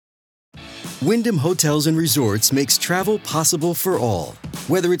Wyndham Hotels and Resorts makes travel possible for all.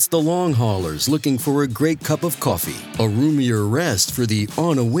 Whether it's the long haulers looking for a great cup of coffee, a roomier rest for the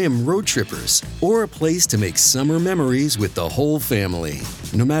on-a-whim road trippers, or a place to make summer memories with the whole family.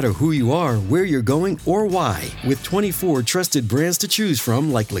 No matter who you are, where you're going, or why, with 24 trusted brands to choose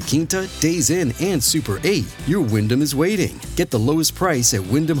from like La Quinta, Days Inn, and Super 8, your Wyndham is waiting. Get the lowest price at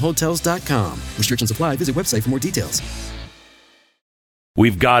WyndhamHotels.com. Restrictions apply. Visit website for more details.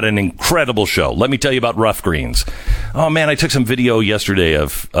 We've got an incredible show. Let me tell you about Rough Greens. Oh, man, I took some video yesterday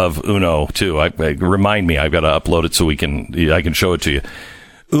of Uno, too. Remind me, I've got to upload it so I can show it to you.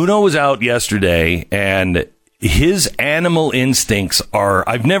 Uno was out yesterday, and his animal instincts are,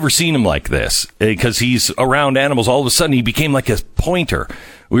 I've never seen him like this, because he's around animals. All of a sudden, he became like a pointer.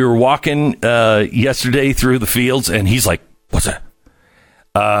 We were walking yesterday through the fields, and he's like, what's that?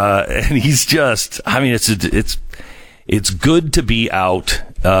 And he's just, I mean, it's good to be out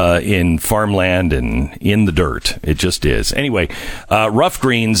in farmland and in the dirt. It just is. Anyway, Rough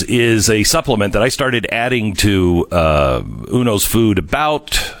Greens is a supplement that I started adding to Uno's food about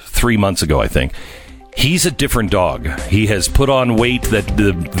 3 months ago, I think. He's a different dog. He has put on weight that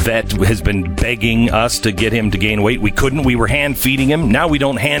the vet has been begging us to get him to gain weight. We couldn't. We were hand feeding him. Now we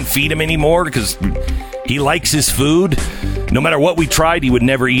don't hand feed him anymore because he likes his food. No matter what we tried, he would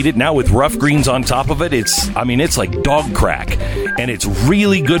never eat it. Now with Rough Greens on top of it, it's like dog crack. And it's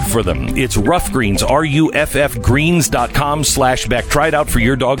really good for them. It's Rough Greens, RUFFgreens.com/Beck. Try it out for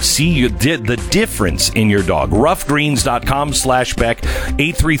your dog. See the difference in your dog. Roughgreens.com/Beck.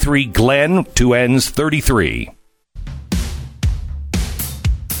 833-GLEN, 2 N's, 33.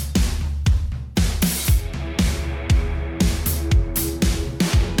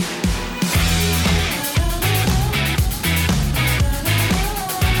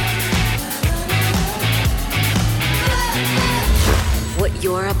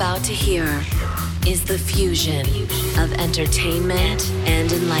 You're about to hear is the fusion of entertainment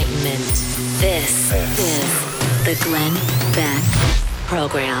and enlightenment. This is the Glenn Beck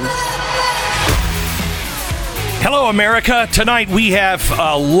Program. Hello, America. Tonight we have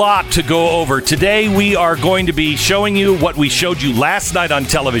a lot to go over. Today we are going to be showing you what we showed you last night on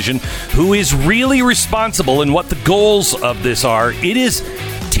television, who is really responsible and what the goals of this are. It is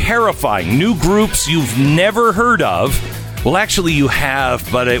terrifying. New groups you've never heard of. Well, actually, you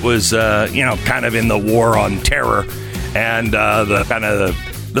have, but it was, kind of in the war on terror, and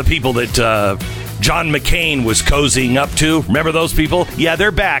the people that John McCain was cozying up to. Remember those people? Yeah, they're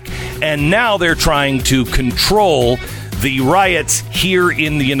back, and now they're trying to control the riots here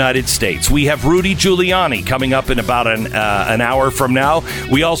in the United States. We have Rudy Giuliani coming up in about an hour from now.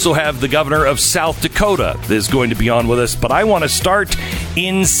 We also have the governor of South Dakota that is going to be on with us, but I want to start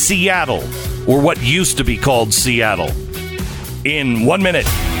in Seattle, or what used to be called Seattle. In 1 minute.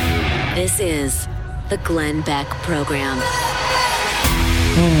 This is the Glenn Beck Program.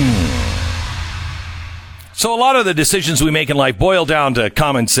 So a lot of the decisions we make in life boil down to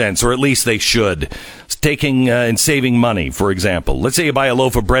common sense, or at least they should. Taking and saving money, for example. Let's say you buy a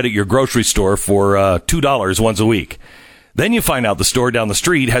loaf of bread at your grocery store for $2 once a week. Then you find out the store down the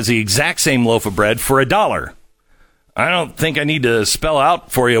street has the exact same loaf of bread for $1. I don't think I need to spell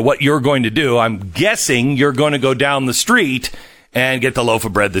out for you what you're going to do. I'm guessing you're going to go down the street and get the loaf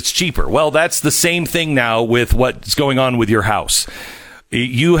of bread that's cheaper. Well, that's the same thing now with what's going on with your house.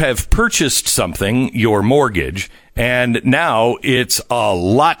 You have purchased something, your mortgage, and now it's a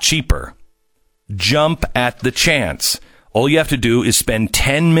lot cheaper. Jump at the chance. All you have to do is spend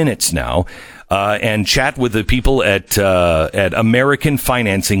 10 minutes now and chat with the people at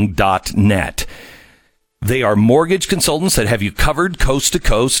AmericanFinancing.net. They are mortgage consultants that have you covered coast to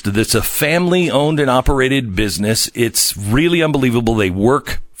coast. It's a family-owned and operated business. It's really unbelievable. They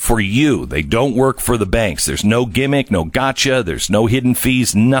work for you. They don't work for the banks. There's no gimmick, no gotcha. There's no hidden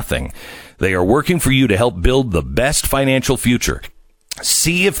fees, nothing. They are working for you to help build the best financial future.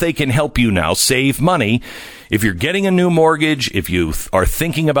 See if they can help you now save money. If you're getting a new mortgage, if you are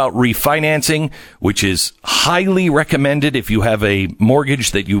thinking about refinancing, which is highly recommended if you have a mortgage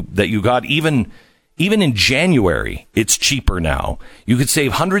that you got even in January, it's cheaper now. You could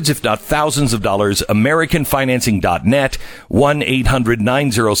save hundreds, if not thousands of dollars. AmericanFinancing.net,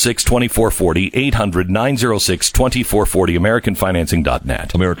 1-800-906-2440, 800-906-2440,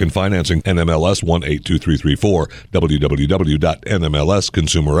 AmericanFinancing.net. American Financing, NMLS 182334,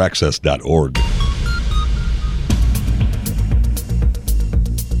 www.nmlsconsumeraccess.org.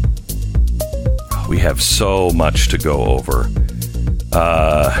 We have so much to go over.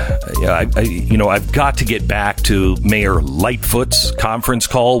 I've got to get back to Mayor Lightfoot's conference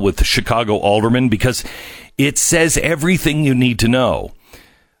call with the Chicago aldermen because it says everything you need to know.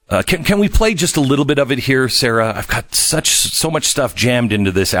 Can we play just a little bit of it here, Sarah? I've got so much stuff jammed into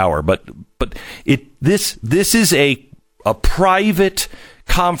this hour, but this is a private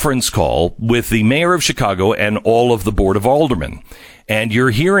conference call with the mayor of Chicago and all of the board of aldermen, and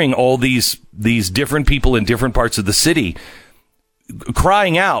you're hearing all these different people in different parts of the city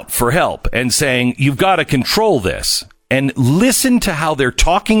crying out for help and saying, "You've got to control this." And listen to how they're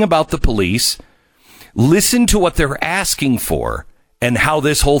talking about the police. Listen to what they're asking for. And how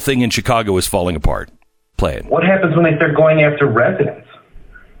this whole thing in Chicago is falling apart. Play it. What happens when they start going after residents,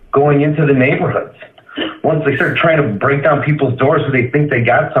 going into the neighborhoods? Once they start trying to break down people's doors so they think they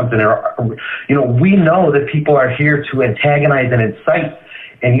got something, or, we know that people are here to antagonize and incite,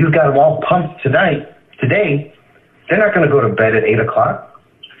 and you've got them all pumped today. They're not going to go to bed at 8 o'clock.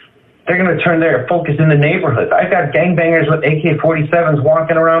 They're going to turn their focus in the neighborhoods. I've got gangbangers with AK-47s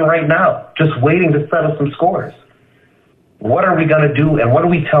walking around right now, just waiting to settle some scores. What are we going to do, and what do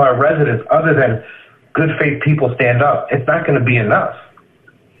we tell our residents other than good faith people stand up? It's not going to be enough.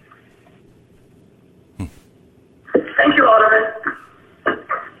 Thank you, Alderman.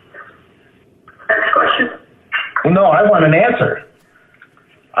 Next question. Well, no, I want an answer.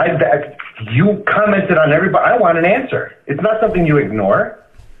 You commented on everybody. I want an answer. It's not something you ignore.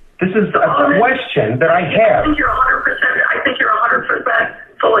 This is a question that I have. I think you're 100%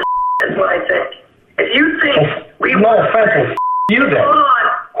 full of is what I think. If you think no offense, you then. Hold on.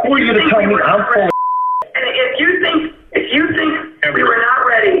 Who are you to tell me I'm full of And if you think we were not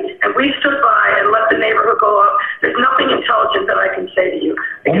ready and we stood by and let the neighborhood go up, there's nothing intelligent that I can say to you.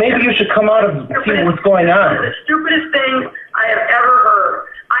 Well, maybe you should come out and see what's going on. One of the stupidest things I have ever heard.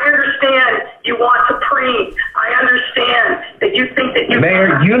 I understand you want to preen. I understand that you think that you...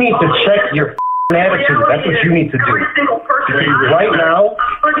 Mayor, you need to check your attitude. That's what you need to do. Every single person right now,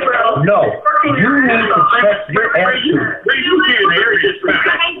 no. You need to check your attitude.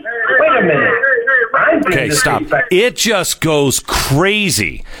 Wait a minute. Okay, stop. It just goes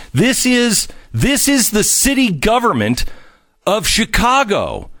crazy. This is the city government of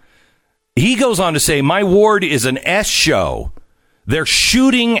Chicago. He goes on to say, my ward is an S show. They're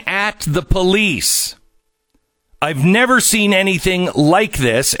shooting at the police. I've never seen anything like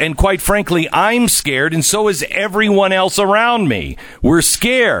this, and quite frankly, I'm scared, and so is everyone else around me. We're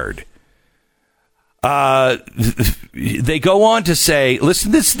scared. They go on to say,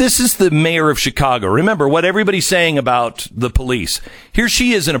 listen, this is the mayor of Chicago. Remember what everybody's saying about the police. Here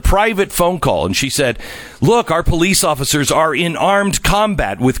she is in a private phone call, and she said, look, our police officers are in armed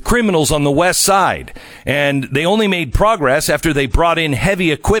combat with criminals on the west side, and they only made progress after they brought in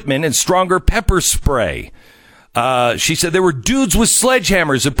heavy equipment and stronger pepper spray. She said there were dudes with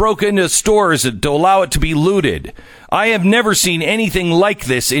sledgehammers that broke into stores to allow it to be looted. I have never seen anything like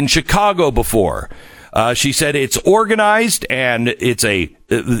this in Chicago before. She said it's organized, and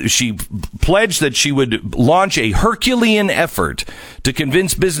she pledged that she would launch a Herculean effort to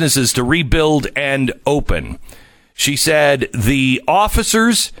convince businesses to rebuild and open. She said the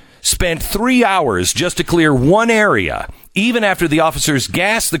officers spent 3 hours just to clear one area. Even after the officers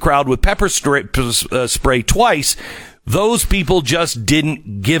gassed the crowd with pepper spray twice, those people just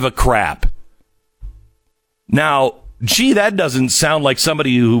didn't give a crap. Now, gee, that doesn't sound like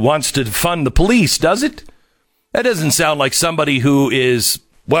somebody who wants to fund the police, does it? That doesn't sound like somebody who is,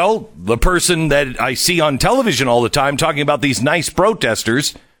 well, the person that I see on television all the time talking about these nice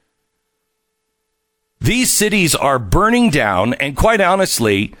protesters. These cities are burning down, and quite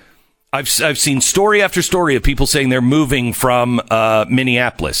honestly, I've seen story after story of people saying they're moving from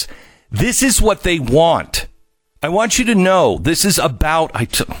Minneapolis. This is what they want. I want you to know this is about,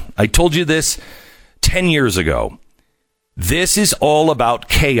 I told you this 10 years ago. This is all about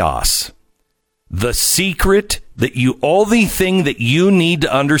chaos. The secret only thing that you need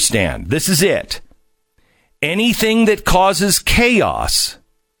to understand. This is it. Anything that causes chaos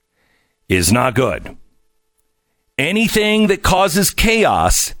is not good. Anything that causes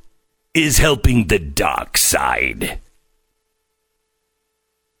chaos is helping the dark side.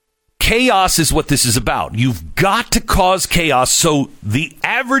 Chaos is what this is about. You've got to cause chaos so the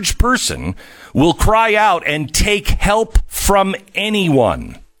average person will cry out and take help from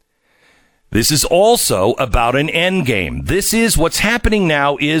anyone. This is also about an end game. This is what's happening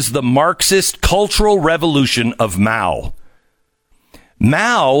now is the Marxist cultural revolution of Mao.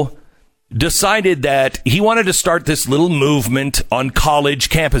 Mao decided that he wanted to start this little movement on college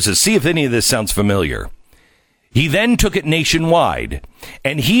campuses. See if any of this sounds familiar. He then took it nationwide,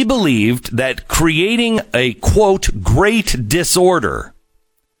 and he believed that creating a, quote, great disorder,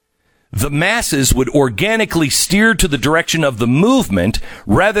 the masses would organically steer to the direction of the movement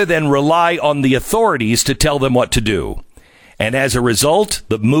rather than rely on the authorities to tell them what to do. And as a result,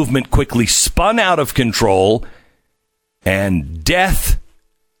 the movement quickly spun out of control, and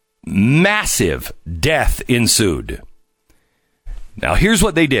massive death ensued. Now, here's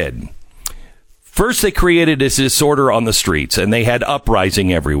what they did. First, they created a disorder on the streets, and they had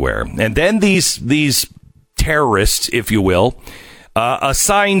uprising everywhere. And then these terrorists, if you will,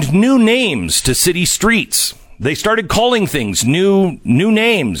 assigned new names to city streets. They started calling things new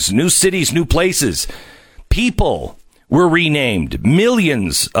names, new cities, new places. People were renamed.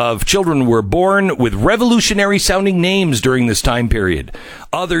 Millions of children were born with revolutionary sounding names during this time period.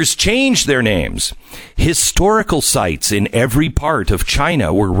 Others changed their names. Historical sites in every part of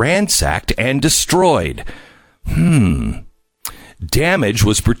China were ransacked and destroyed. Damage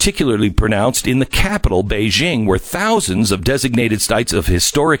was particularly pronounced in the capital, Beijing, where thousands of designated sites of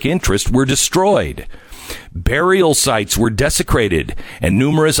historic interest were destroyed. Burial sites were desecrated, and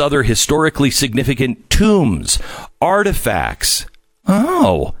numerous other historically significant tombs, artifacts,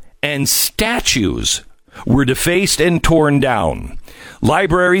 and statues were defaced and torn down.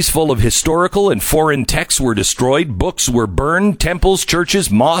 Libraries full of historical and foreign texts were destroyed. Books were burned. Temples, churches,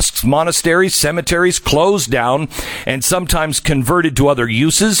 mosques, monasteries, cemeteries closed down and sometimes converted to other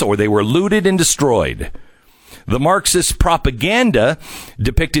uses, or they were looted and destroyed. The Marxist propaganda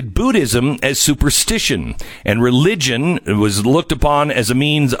depicted Buddhism as superstition, and religion was looked upon as a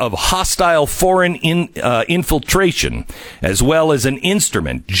means of hostile foreign infiltration, as well as an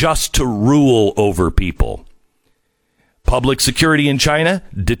instrument just to rule over people. Public security in China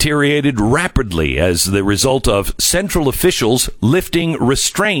deteriorated rapidly as the result of central officials lifting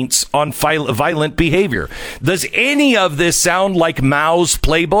restraints on violent behavior. Does any of this sound like Mao's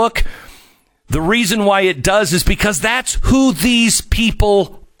playbook? The reason why it does is because that's who these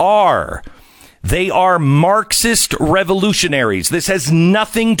people are. They are Marxist revolutionaries. This has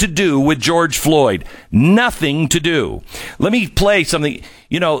nothing to do with George Floyd. Nothing to do. Let me play something.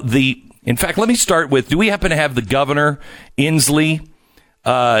 In fact, let me start with, do we happen to have the governor, Inslee,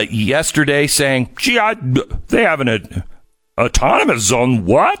 yesterday saying, gee, they have an autonomous zone.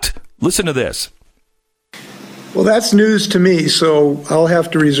 What? Listen to this. Well, that's news to me, so I'll have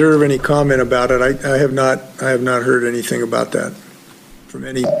to reserve any comment about it. I have not heard anything about that from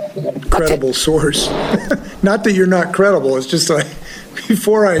any credible source. Not that you're not credible. It's just like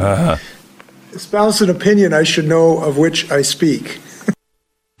before I espouse an opinion, I should know of which I speak.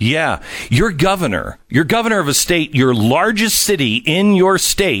 Yeah, you're governor of a state, your largest city in your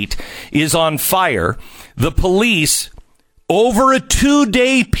state is on fire. The police, over a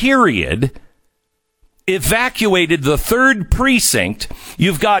 2-day period, evacuated the 3rd precinct.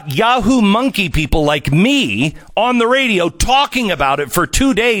 You've got Yahoo monkey people like me on the radio talking about it for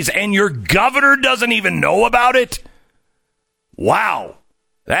 2 days, and your governor doesn't even know about it? Wow,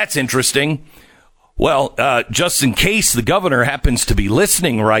 that's interesting. Well, just in case the governor happens to be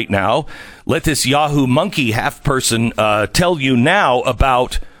listening right now, let this Yahoo monkey half person tell you now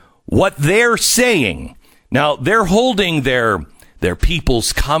about what they're saying. Now, they're holding their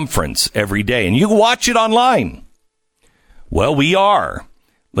people's conference every day, and you can watch it online. Well, we are.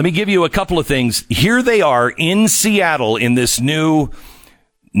 Let me give you a couple of things. Here they are in Seattle in this new,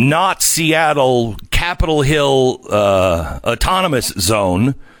 not Seattle, Capitol Hill autonomous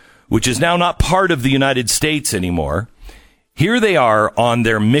zone, which is now not part of the United States anymore. Here they are on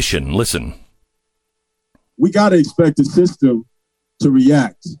their mission. Listen. We got to expect the system to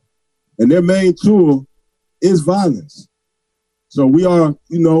react. And their main tool is violence. So we are,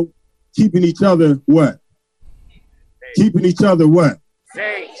 keeping each other what? Safe. Keeping each other what?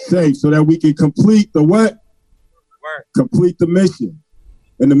 Safe. So that we can complete the what? Work. Complete the mission.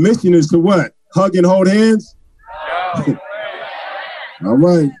 And the mission is to what? Hug and hold hands? No. All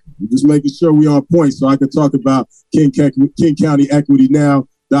right. I'm just making sure we are on point so I can talk about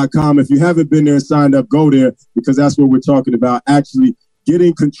KingCountyEquityNow.com. If you haven't been there and signed up, go there, because that's what we're talking about, actually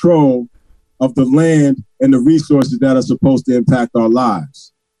getting control of the land and the resources that are supposed to impact our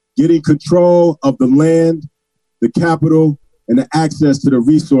lives. Getting control of the land, the capital, and the access to the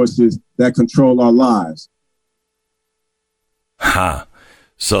resources that control our lives.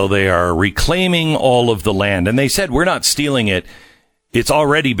 So they are reclaiming all of the land. And they said, we're not stealing it. It's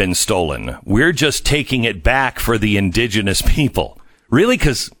already been stolen. We're just taking it back for the indigenous people. Really?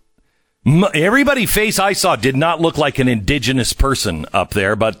 Because everybody face I saw did not look like an indigenous person up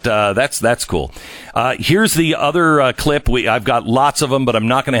there, but that's cool. Here's the other clip. I've got lots of them, but I'm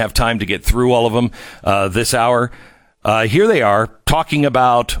not going to have time to get through all of them this hour. Here they are talking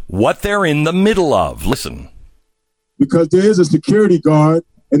about what they're in the middle of. Listen. Because there is a security guard,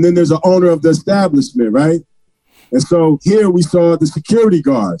 and then there's an owner of the establishment, right? And so here we saw the security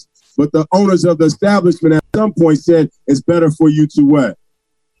guards, but the owners of the establishment. some point said it's better for you to what?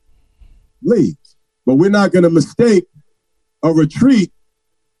 Leave. But we're not going to mistake a retreat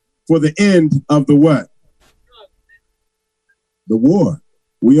for the end of the what? The war.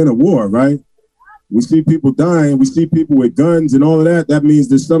 We're in a war, right? We see people dying. We see people with guns and all of that. That means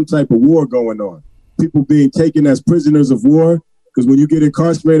there's some type of war going on. People being taken as prisoners of war. Because when you get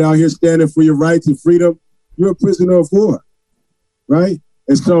incarcerated out here standing for your rights and freedom, you're a prisoner of war, right?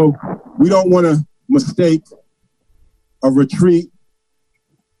 And so we don't want to mistake a retreat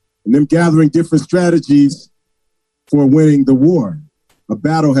and them gathering different strategies for winning the war. A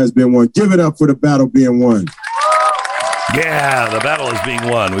battle has been won. Give it up for the battle being won. Yeah, the battle is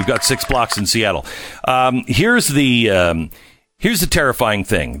being won. We've got 6 blocks in Seattle. Here's the terrifying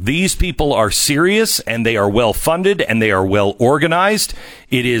thing. These people are serious, and they are well funded, and they are well organized.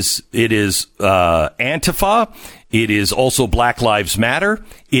 It is Antifa. It is also Black Lives Matter.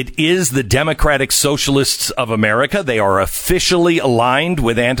 It is the Democratic Socialists of America. They are officially aligned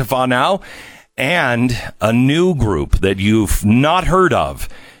with Antifa now, and a new group that you've not heard of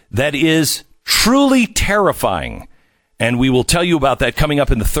that is truly terrifying. And we will tell you about that coming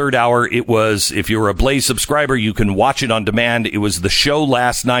up in the third hour. It was, if you're a Blaze subscriber, you can watch it on demand. It was the show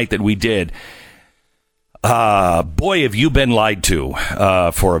last night that we did. Boy, have you been lied to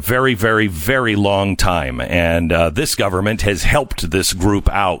for a very, very, very long time. And this government has helped this group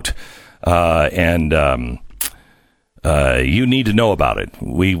out. You need to know about it.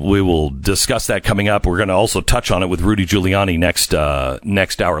 We will discuss that coming up. We're going to also touch on it with Rudy Giuliani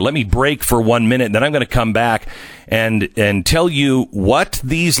next hour. Let me break for 1 minute, and then I'm going to come back and tell you what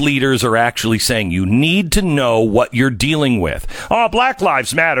these leaders are actually saying. You need to know what you're dealing with. Oh, Black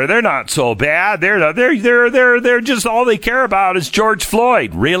Lives Matter. They're not so bad. They're just all they care about is George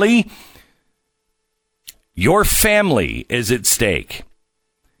Floyd. Really? Your family is at stake.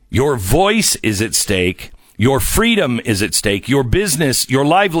 Your voice is at stake. Your freedom is at stake. Your business, your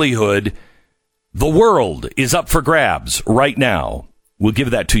livelihood, the world is up for grabs right now. We'll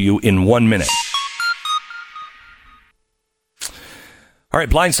give that to you in 1 minute. All right,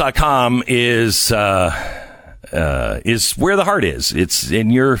 Blinds.com is where the heart is. It's in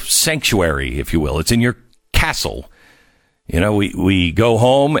your sanctuary, if you will. It's in your castle. You know, we go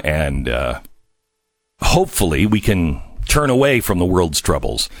home and hopefully we can turn away from the world's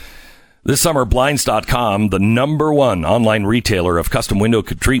troubles. This summer, Blinds.com, the number one online retailer of custom window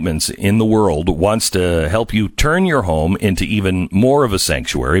treatments in the world, wants to help you turn your home into even more of a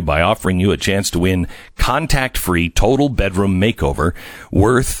sanctuary by offering you a chance to win contact-free total bedroom makeover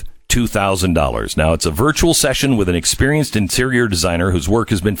worth $2,000. Now, it's a virtual session with an experienced interior designer whose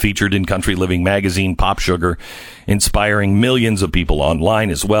work has been featured in Country Living magazine, Pop Sugar, inspiring millions of people online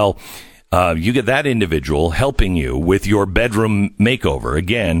as well. You get that individual helping you with your bedroom makeover.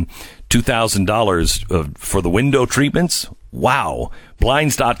 Again, $2,000 for the window treatments. Wow.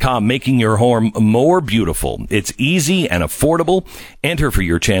 Blinds.com, making your home more beautiful. It's easy and affordable. Enter for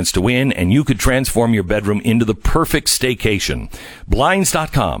your chance to win, and you could transform your bedroom into the perfect staycation.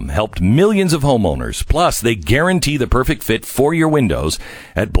 Blinds.com helped millions of homeowners. Plus, they guarantee the perfect fit for your windows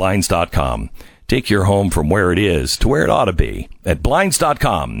at Blinds.com. Take your home from where it is to where it ought to be at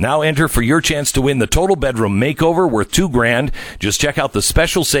Blinds.com. Now enter for your chance to win the total bedroom makeover worth $2,000. Just check out the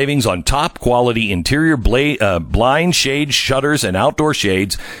special savings on top quality interior blind shades, shutters, and outdoor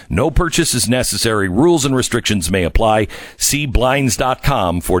shades. No purchase is necessary. Rules and restrictions may apply. See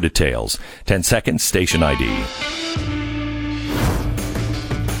Blinds.com for details. 10 seconds, station ID.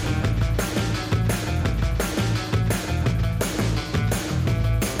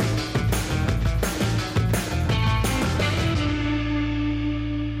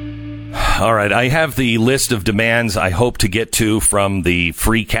 All right, I have the list of demands I hope to get to from the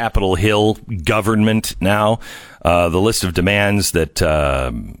Free Capitol Hill government now. The list of demands that,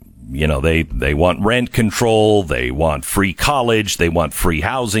 they want rent control, they want free college, they want free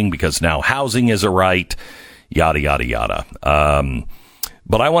housing because now housing is a right, yada, yada, yada.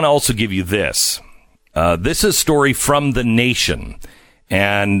 But I want to also give you this. This is a story from The Nation,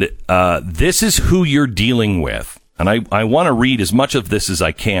 and this is who you're dealing with. And I want to read as much of this as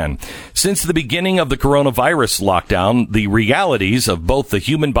I can. Since the beginning of the coronavirus lockdown, the realities of both the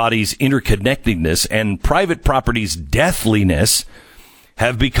human body's interconnectedness and private property's deathliness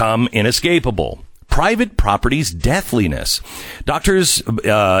have become inescapable. Private property's deathliness. Doctors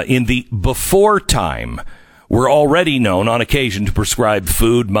in the before time were already known on occasion to prescribe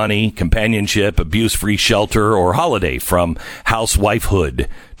food, money, companionship, abuse-free shelter, or holiday from housewifehood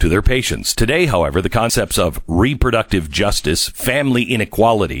to their patients. Today, however, the concepts of reproductive justice, family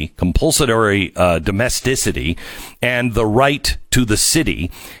inequality, compulsory domesticity, and the right to the city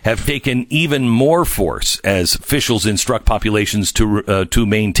have taken even more force as officials instruct populations to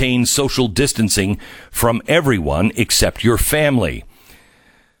maintain social distancing from everyone except your family.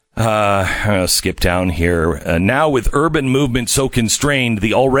 I'll skip down here. Now with urban movement so constrained,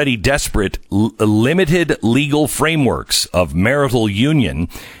 the already desperate limited legal frameworks of marital union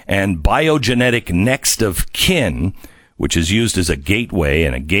and biogenetic next of kin, which is used as a gateway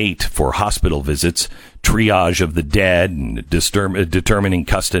and a gate for hospital visits, triage of the dead, and determining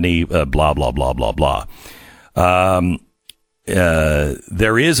custody, blah, blah, blah, blah, blah.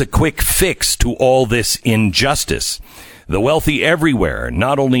 There is a quick fix to all this injustice. The wealthy everywhere,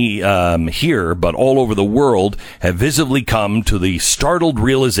 not only here, but all over the world, have visibly come to the startled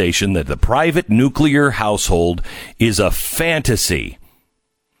realization that the private nuclear household is a fantasy.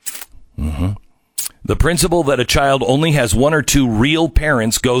 The principle that a child only has one or two real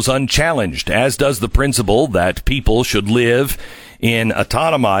parents goes unchallenged, as does the principle that people should live in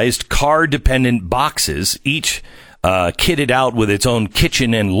autonomized, car-dependent boxes, each kitted out with its own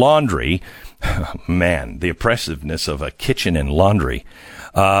kitchen and laundry. Man, the oppressiveness of a kitchen and laundry,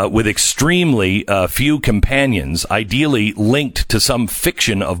 with extremely few companions, ideally linked to some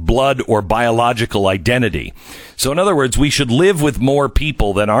fiction of blood or biological identity. So in other words, we should live with more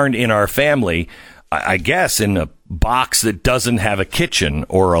people that aren't in our family, I guess, in a box that doesn't have a kitchen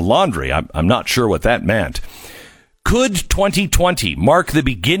or a laundry. I'm not sure what that meant. Could 2020 mark the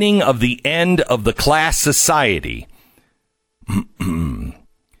beginning of the end of the class society?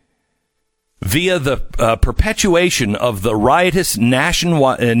 Via the perpetuation of the riotous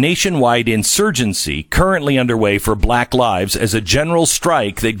nationwide insurgency currently underway for Black Lives as a general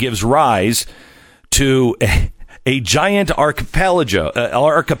strike that gives rise to a giant archipelago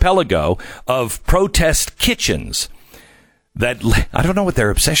of protest kitchens. That I don't know what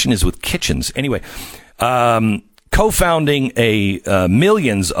their obsession is with kitchens. Anyway, co-founding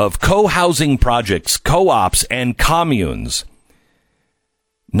millions of co-housing projects, co-ops, and communes.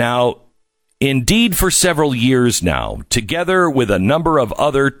 Now, indeed, for several years now, together with a number of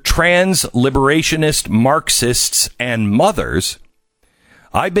other trans-liberationist Marxists and mothers,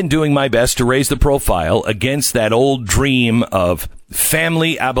 I've been doing my best to raise the profile against that old dream of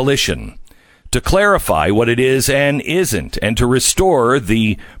family abolition, to clarify what it is and isn't, and to restore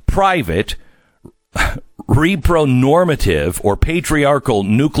the private, repronormative, or patriarchal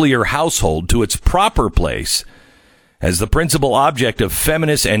nuclear household to its proper place as the principal object of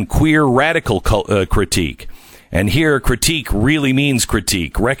feminist and queer radical critique. And here, critique really means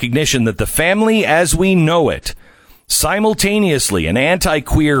critique. Recognition that the family as we know it, simultaneously an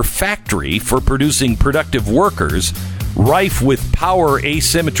anti-queer factory for producing productive workers, rife with power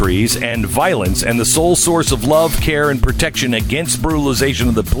asymmetries and violence, and the sole source of love, care, and protection against brutalization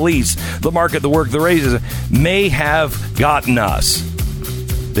of the police, the market, the work, the races, may have gotten us.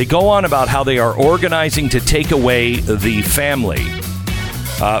 They go on about how they are organizing to take away the family.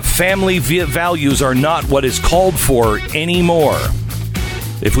 Family values are not what is called for anymore.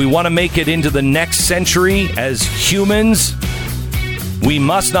 If we want to make it into the next century as humans, we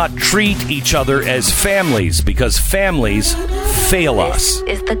must not treat each other as families, because families fail us.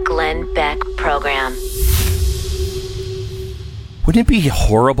 This is the Glenn Beck Program. Wouldn't it be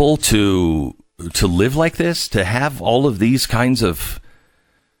horrible to live like this? To have all of these kinds of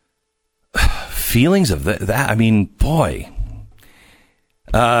feelings of that? I mean, boy.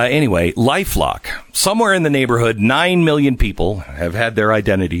 Anyway, LifeLock. Somewhere in the neighborhood, 9 million people have had their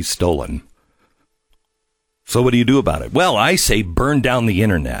identities stolen. So what do you do about it? Well, I say burn down the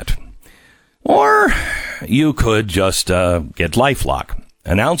internet. Or you could just get LifeLock.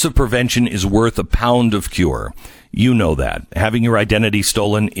 An ounce of prevention is worth a pound of cure. You know that. Having your identity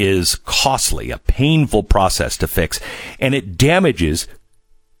stolen is costly, a painful process to fix, and it damages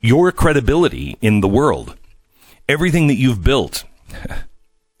your credibility in the world. Everything that you've built,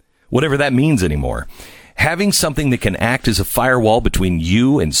 whatever that means anymore. Having something that can act as a firewall between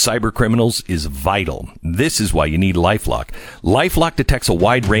you and cyber criminals is vital. This is why you need LifeLock. LifeLock detects a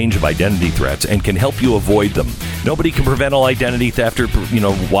wide range of identity threats and can help you avoid them. Nobody can prevent all identity theft or,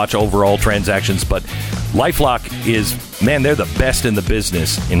 watch over all transactions, but LifeLock is, man, they're the best in the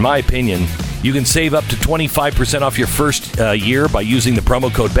business. In my opinion, you can save up to 25% off your first year by using the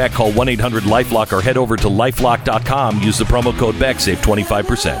promo code BECK. Call 1-800-LifeLock or head over to LifeLock.com. Use the promo code BECK. Save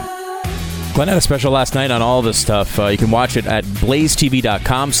 25%. Glenn had a special last night on all this stuff. You can watch it at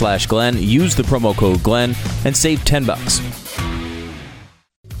blazetv.com/Glenn. Use the promo code Glenn and save $10.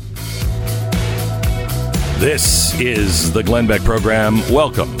 This is the Glenn Beck program.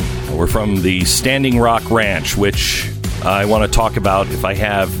 Welcome. We're from the Standing Rock Ranch, which I want to talk about, if I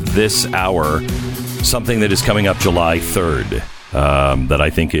have this hour, something that is coming up July 3rd that I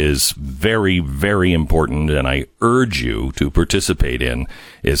think is very, very important, and I urge you to participate in.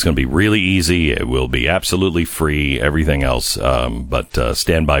 It's going to be really easy. It will be absolutely free, everything else. But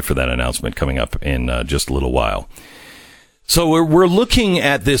stand by for that announcement coming up in just a little while. So we're looking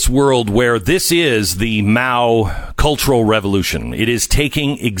at this world where this is the Mao Cultural Revolution. It is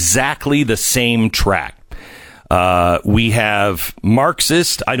taking exactly the same track. We have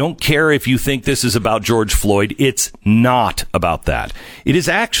Marxist. I don't care if you think this is about George Floyd. It's not about that. It is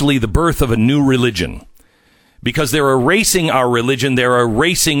actually the birth of a new religion. Because they're erasing our religion, they're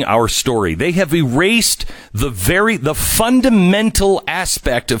erasing our story. They have erased the fundamental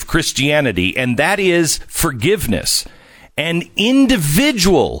aspect of Christianity, and that is forgiveness. And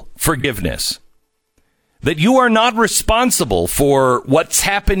individual forgiveness. That you are not responsible for what's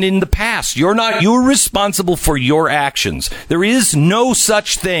happened in the past. You're responsible for your actions. There is no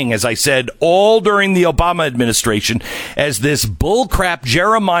such thing, as I said all during the Obama administration, as this bullcrap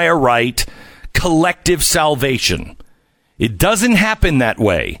Jeremiah Wright collective salvation. It doesn't happen that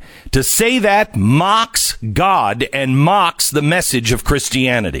way. To say that mocks God and mocks the message of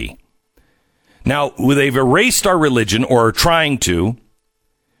Christianity. Now, they've erased our religion, or are trying to.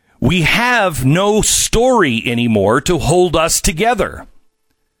 We have no story anymore to hold us together.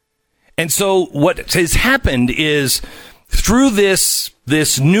 And so what has happened is, through this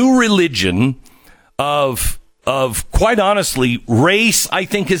new religion of quite honestly, race, I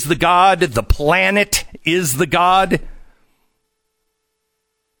think, is the God. The planet is the God.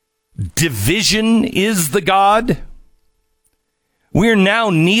 Division is the God. We're now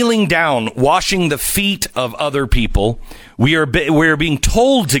kneeling down, washing the feet of other people. We're being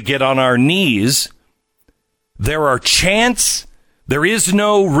told to get on our knees. There are chants. There is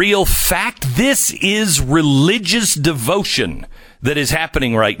no real fact. This is religious devotion that is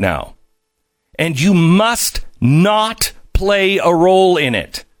happening right now. And you must not play a role in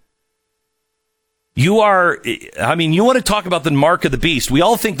it. You want to talk about the mark of the beast. We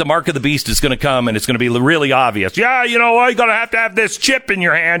all think the mark of the beast is going to come and it's going to be really obvious. Yeah, you're going to have this chip in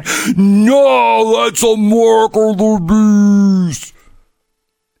your hand. No, that's a mark of the beast.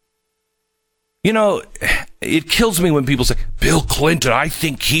 It kills me when people say, Bill Clinton, I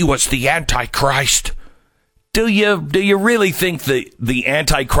think he was the Antichrist. Do you really think the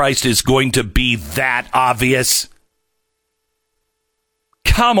Antichrist is going to be that obvious?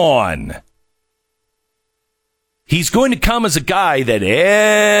 Come on. He's going to come as a guy that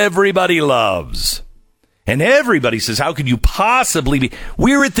everybody loves. And everybody says, how could you possibly be?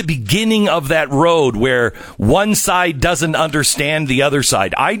 We're at the beginning of that road where one side doesn't understand the other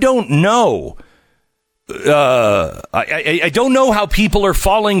side. I don't know. I don't know how people are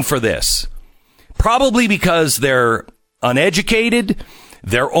falling for this. Probably because they're uneducated.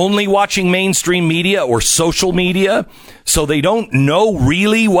 They're only watching mainstream media or social media, so they don't know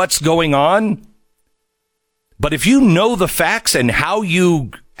really what's going on. But if you know the facts and how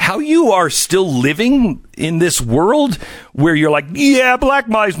you are still living in this world where you're like, yeah, Black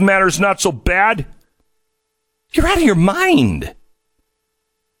Lives Matter is not so bad, you're out of your mind.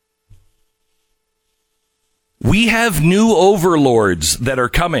 We have new overlords that are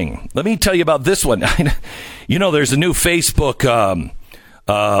coming. Let me tell you about this one. There's a new Facebook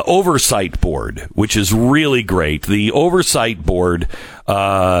oversight board, which is really great. The oversight board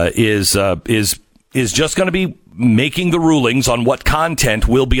is just going to be making the rulings on what content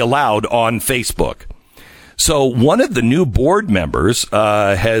will be allowed on Facebook. So one of the new board members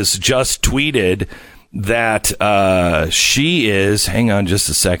has just tweeted that she is, hang on just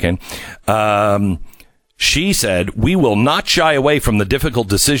a second, she said, we will not shy away from the difficult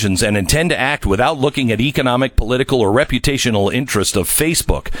decisions and intend to act without looking at economic, political, or reputational interest of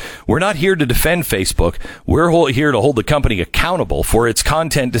Facebook. We're not here to defend Facebook. We're here to hold the company accountable for its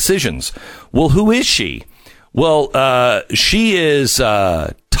content decisions. Well, who is she? Well, she is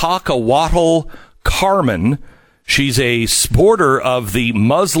Takawatl Carmen. She's a supporter of the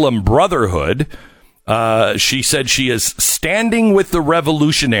Muslim Brotherhood. She said she is standing with the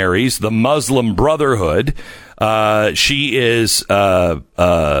revolutionaries, the Muslim Brotherhood. She is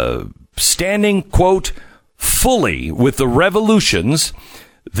standing, quote, fully with the revolutions.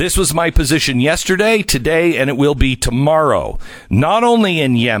 This was my position yesterday, today, and it will be tomorrow. Not only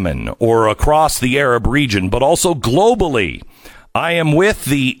in Yemen or across the Arab region, but also globally. I am with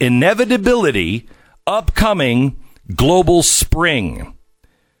the inevitability upcoming global spring.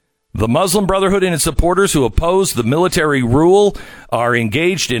 The Muslim Brotherhood and its supporters who oppose the military rule are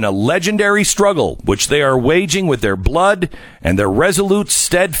engaged in a legendary struggle, which they are waging with their blood and their resolute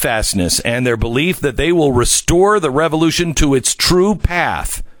steadfastness and their belief that they will restore the revolution to its true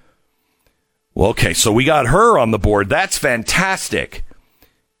path. Well, okay, so we got her on the board. That's fantastic.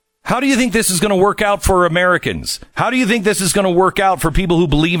 How do you think this is going to work out for Americans? How do you think this is going to work out for people who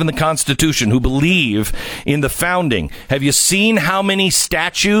believe in the Constitution, who believe in the founding? Have you seen how many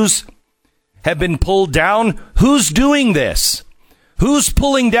statues have been pulled down? Who's doing this? Who's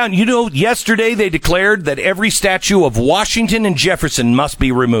pulling down? You know, yesterday they declared that every statue of Washington and Jefferson must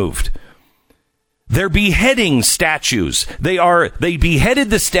be removed. They're beheading statues. They beheaded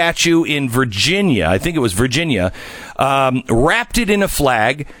the statue in Virginia. I think it was Virginia, wrapped it in a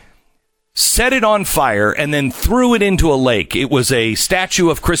flag, set it on fire, and then threw it into a lake. It was a statue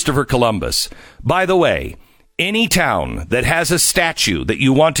of Christopher Columbus. By the way, any town that has a statue that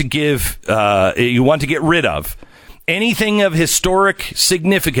you want to get rid of, anything of historic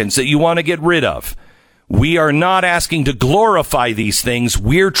significance that you want to get rid of, we are not asking to glorify these things.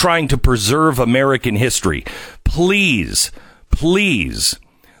 We're trying to preserve American history. Please, please.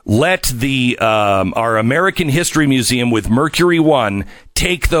 Let our American History Museum with Mercury One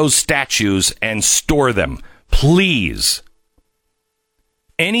take those statues and store them. Please.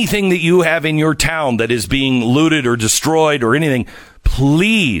 Anything that you have in your town that is being looted or destroyed or anything,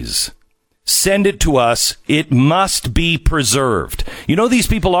 please send it to us. It must be preserved. You know who these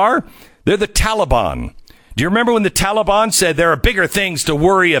people are? They're the Taliban. Do you remember when the Taliban said there are bigger things to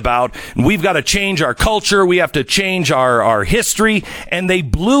worry about and we've got to change our culture, we have to change our history, and they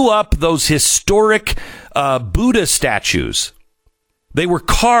blew up those historic Buddha statues. They were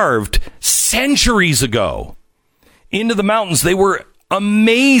carved centuries ago into the mountains. They were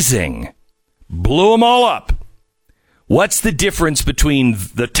amazing. Blew them all up. What's the difference between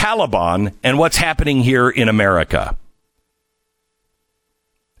the Taliban and what's happening here in America?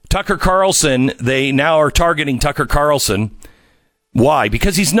 Tucker Carlson, they now are targeting Tucker Carlson. Why?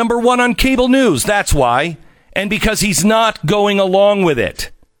 Because he's number one on cable news. That's why. And because he's not going along with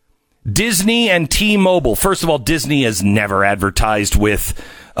it. Disney and T-Mobile. First of all, Disney has never advertised with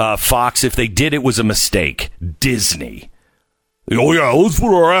Fox. If they did, it was a mistake. Disney. Oh, yeah, let's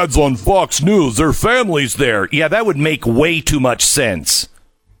put our ads on Fox News. Their family's there. Yeah, that would make way too much sense.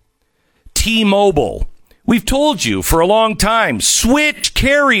 T-Mobile. We've told you for a long time, switch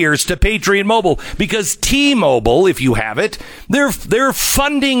carriers to Patriot Mobile because T-Mobile, if you have it, they're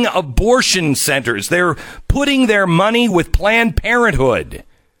funding abortion centers. They're putting their money with Planned Parenthood.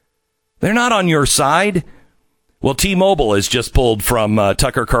 They're not on your side. Well, T-Mobile is just pulled from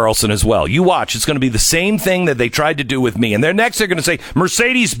Tucker Carlson as well. You watch. It's going to be the same thing that they tried to do with me. And they're going to say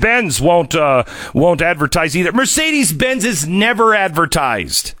Mercedes-Benz won't advertise either. Mercedes-Benz is never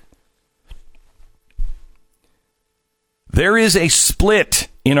advertised. There is a split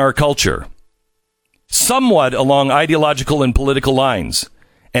in our culture, somewhat along ideological and political lines,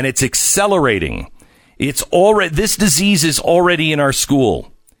 and it's accelerating. This disease is already in our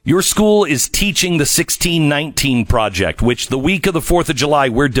school. Your school is teaching the 1619 Project, which the week of the 4th of July,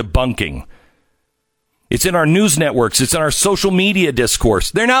 we're debunking. It's in our news networks. It's in our social media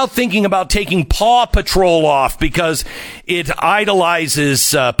discourse. They're now thinking about taking Paw Patrol off because it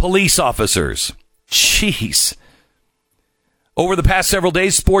idolizes police officers. Jeez. Over the past several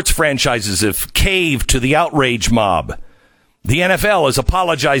days, sports franchises have caved to the outrage mob. The NFL has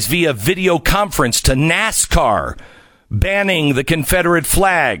apologized via video conference to NASCAR, banning the Confederate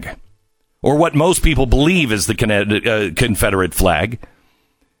flag, or what most people believe is the Confederate flag.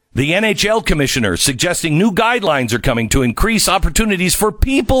 The NHL commissioner suggesting new guidelines are coming to increase opportunities for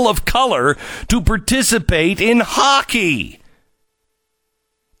people of color to participate in hockey.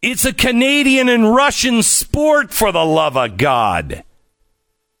 It's a Canadian and Russian sport, for the love of God.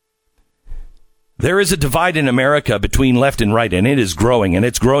 There is a divide in America between left and right, and it is growing. And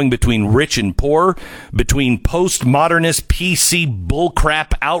it's growing between rich and poor, between postmodernist PC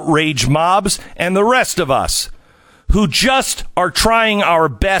bullcrap outrage mobs, and the rest of us, who just are trying our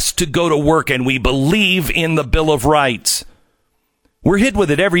best to go to work, and we believe in the Bill of Rights. We're hit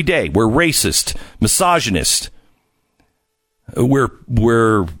with it every day. We're racist, misogynist. We're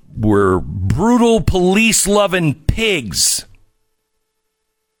brutal, police-loving pigs.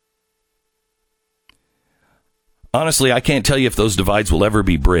 Honestly, I can't tell you if those divides will ever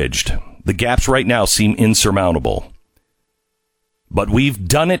be bridged. The gaps right now seem insurmountable. But we've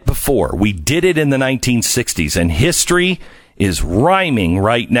done it before. We did it in the 1960s, and history is rhyming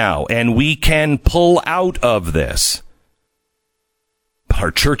right now, and we can pull out of this.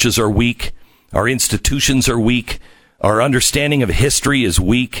 Our churches are weak. Our institutions are weak. Our understanding of history is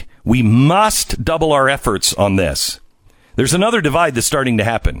weak. We must double our efforts on this. There's another divide that's starting to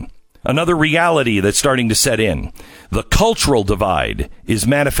happen. Another reality that's starting to set in. The cultural divide is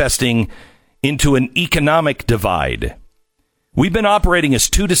manifesting into an economic divide. We've been operating as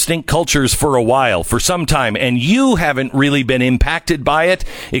two distinct cultures for a while, for some time, and you haven't really been impacted by it,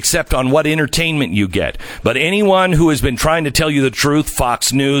 except on what entertainment you get. But anyone who has been trying to tell you the truth,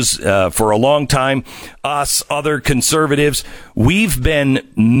 Fox News for a long time, us, other conservatives, we've been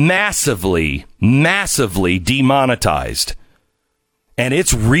massively, massively demonetized. And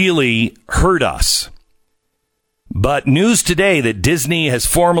it's really hurt us. But news today that Disney has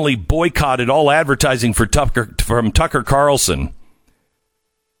formally boycotted all advertising from Tucker Carlson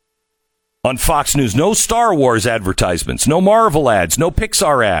on Fox News. No Star Wars advertisements, no Marvel ads, no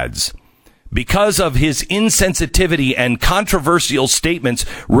Pixar ads, because of his insensitivity and controversial statements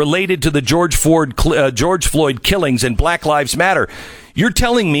related to the George Floyd killings and Black Lives Matter. You're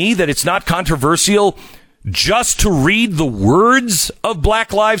telling me that it's not controversial just to read the words of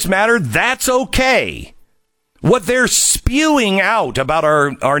Black Lives Matter? That's okay. What they're spewing out about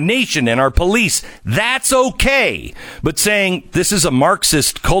our nation and our police, that's okay. But saying this is a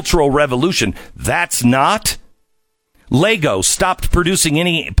Marxist cultural revolution, that's not. Lego stopped producing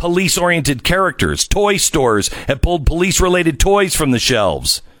any police-oriented characters. Toy stores have pulled police-related toys from the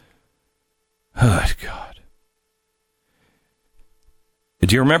shelves. Oh, God.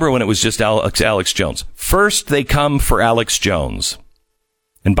 Do you remember when it was just Alex Jones? First, they come for Alex Jones.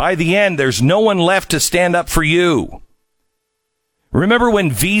 And by the end, there's no one left to stand up for you. Remember when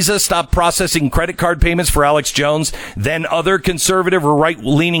Visa stopped processing credit card payments for Alex Jones? Then other conservative or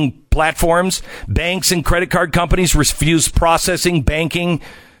right-leaning platforms, banks and credit card companies refused processing, banking,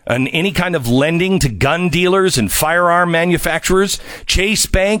 and any kind of lending to gun dealers and firearm manufacturers. Chase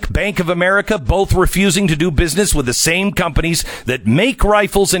Bank, Bank of America, both refusing to do business with the same companies that make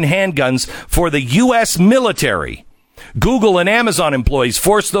rifles and handguns for the U.S. military. Google and Amazon employees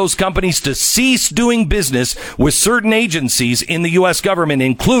forced those companies to cease doing business with certain agencies in the U.S. government,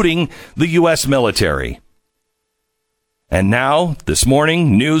 including the U.S. military. And now, this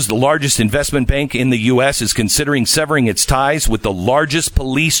morning, news, the largest investment bank in the U.S. is considering severing its ties with the largest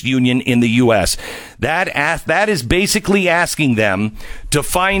police union in the U.S. That is basically asking them to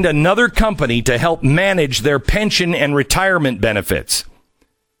find another company to help manage their pension and retirement benefits.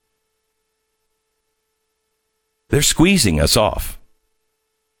 They're squeezing us off.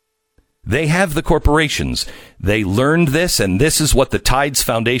 They have the corporations. They learned this, and this is what the Tides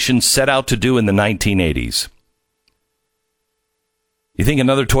Foundation set out to do in the 1980s. You think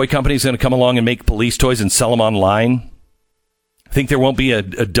another toy company is going to come along and make police toys and sell them online? Think there won't be a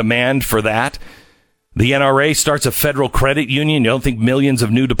demand for that? The NRA starts a federal credit union. You don't think millions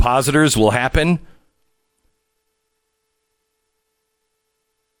of new depositors will happen?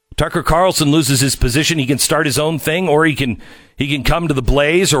 Tucker Carlson loses his position. He can start his own thing, or he can come to the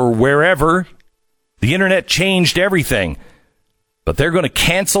Blaze or wherever. The internet changed everything, but they're going to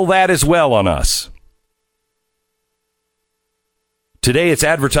cancel that as well on us. Today, it's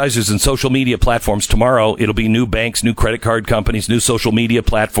advertisers and social media platforms. Tomorrow, it'll be new banks, new credit card companies, new social media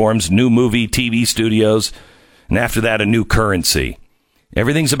platforms, new movie, TV studios, and after that, a new currency.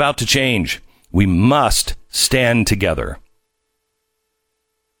 Everything's about to change. We must stand together.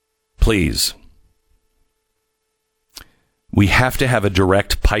 Please. We have to have a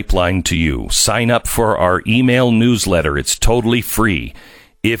direct pipeline to you. Sign up for our email newsletter. It's totally free.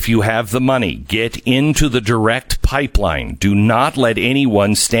 If you have the money, get into the direct pipeline. Do not let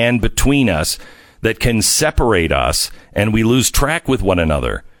anyone stand between us that can separate us and we lose track with one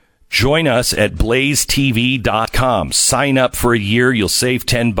another. Join us at blazetv.com. Sign up for a year. You'll save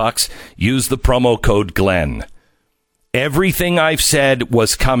 $10. Use the promo code Glenn. Everything I've said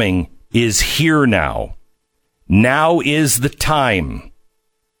was coming is here now. Now is the time.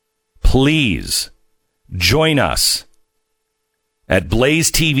 Please join us at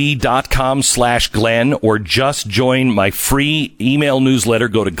blazetv.com/Glenn, or just join my free email newsletter.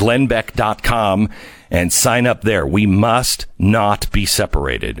 Go to glennbeck.com and sign up there. We must not be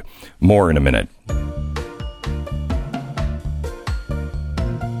separated. More in a minute.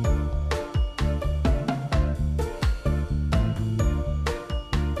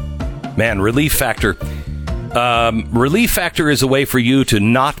 Man, Relief Factor. Relief Factor is a way for you to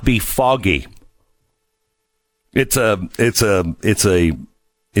not be foggy. It's an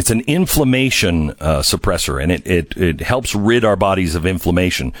inflammation suppressor, and it helps rid our bodies of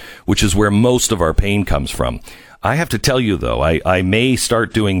inflammation, which is where most of our pain comes from. I have to tell you, though, I may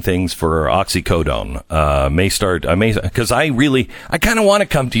start doing things for oxycodone. Because I kind of want to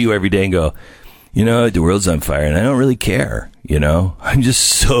come to you every day and go, you know, the world's on fire and I don't really care. You know, I'm just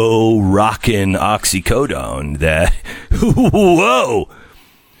so rocking oxycodone that, whoa,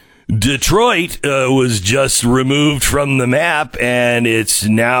 Detroit was just removed from the map and it's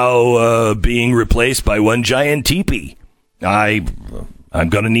now being replaced by one giant teepee. I'm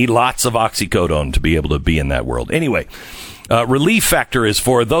going to need lots of oxycodone to be able to be in that world. Anyway, Relief Factor is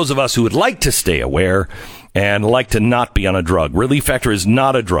for those of us who would like to stay aware and like to not be on a drug. Relief Factor is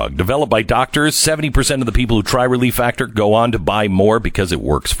not a drug. Developed by doctors, 70% of the people who try Relief Factor go on to buy more because it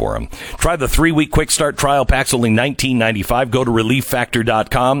works for them. Try the 3-week quick start trial packs, only $19.95. Go to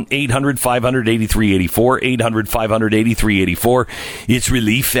relieffactor.com, 800-500-8384, 800-500-8384. It's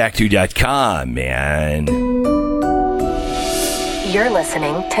relieffactor.com, man. You're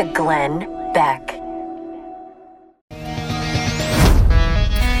listening to Glenn Beck.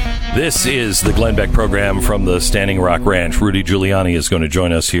 This is the Glenn Beck program from the Standing Rock Ranch. Rudy Giuliani is going to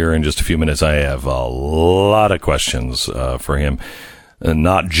join us here in just a few minutes. I have a lot of questions for him,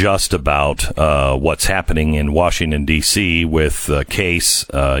 not just about what's happening in Washington, D.C. with the case,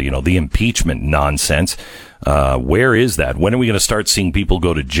 the impeachment nonsense. Where is that? When are we going to start seeing people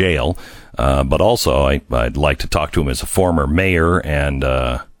go to jail? But also, I'd like to talk to him as a former mayor and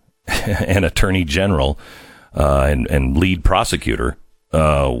an attorney general and lead prosecutor.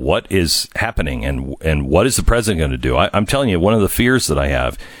 What is happening and what is the president going to do? I'm telling you, one of the fears that I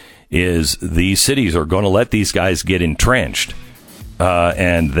have is these cities are going to let these guys get entrenched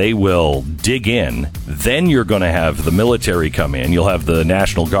and they will dig in. Then you're going to have the military come in. You'll have the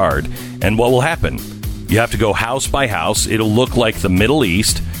National Guard. And what will happen? You have to go house by house. It'll look like the Middle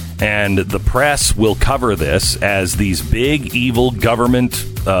East. And the press will cover this as these big, evil government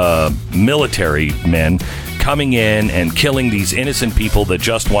military men coming in and killing these innocent people that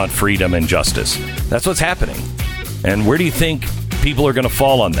just want freedom and justice. That's what's happening. And where do you think people are going to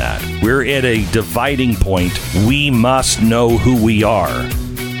fall on that? We're at a dividing point. We must know who we are.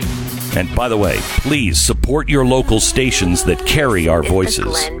 And by the way, please support your local stations that carry our voices.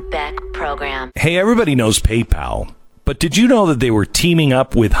 The Glenn Beck program. Hey, everybody knows PayPal. But did you know that they were teaming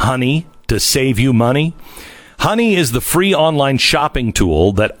up with Honey to save you money? Honey is the free online shopping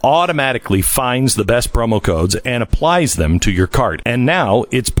tool that automatically finds the best promo codes and applies them to your cart. And now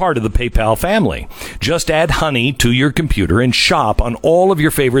it's part of the PayPal family. Just add Honey to your computer and shop on all of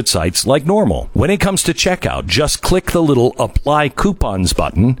your favorite sites like normal. When it comes to checkout, just click the little Apply Coupons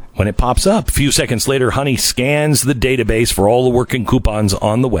button when it pops up. A few seconds later, Honey scans the database for all the working coupons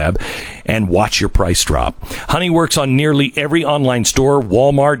on the web and watch your price drop. Honey works on nearly every online store,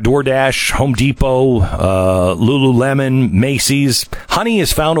 Walmart, DoorDash, Home Depot, Lululemon, Macy's. Honey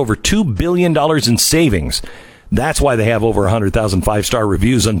has found over $2 billion in savings. That's why they have over 100,000 5-star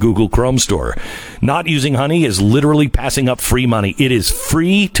reviews on Google Chrome Store. Not using Honey is literally passing up free money. It is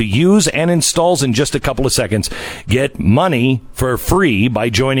free to use and installs in just a couple of seconds. Get money for free by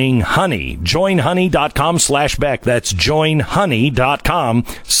joining Honey. JoinHoney.com/Beck. That's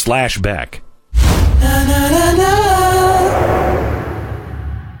JoinHoney.com/Beck.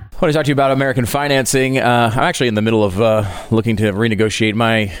 I want to talk to you about American financing. I'm actually in the middle of looking to renegotiate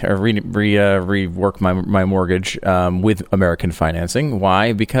rework my mortgage with American financing.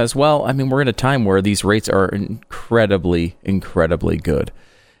 Why? Because, we're in a time where these rates are incredibly, incredibly good.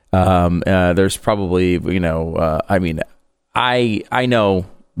 There's probably, I know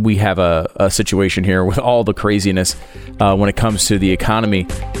we have a situation here with all the craziness when it comes to the economy.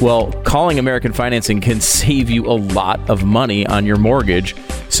 Well, calling American financing can save you a lot of money on your mortgage.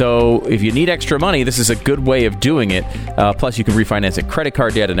 So if you need extra money, this is a good way of doing it. Plus, you can refinance it, credit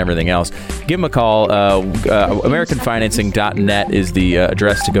card debt, and everything else. Give them a call. AmericanFinancing.net is the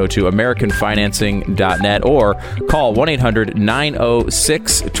address to go to, AmericanFinancing.net, or call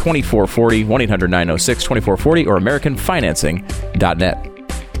 1-800-906-2440, 1-800-906-2440, or AmericanFinancing.net.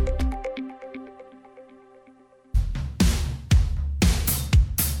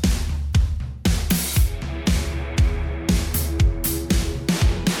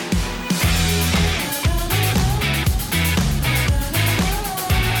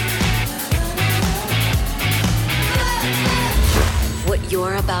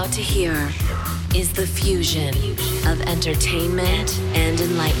 To hear is the fusion of entertainment and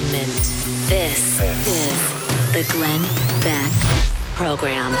enlightenment. This is the Glenn Beck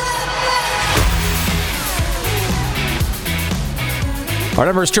program. Our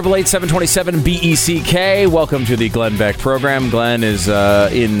number is 888-727-BECK. Welcome to the Glenn Beck program. Glenn is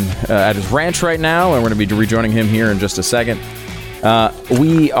at his ranch right now, and we're going to be rejoining him here in just a second.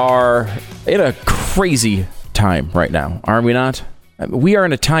 We are in a crazy time right now, are we not? We are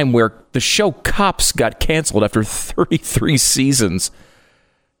in a time where the show Cops got canceled after 33 seasons.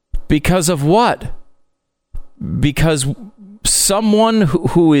 Because of what? Because someone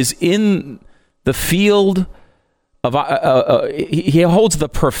who is in the field of he holds the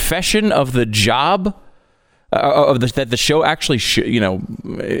profession of the job that the show actually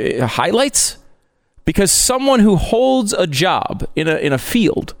highlights. Because someone who holds a job in a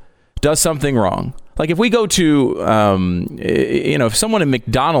field does something wrong. Like if we go to if someone in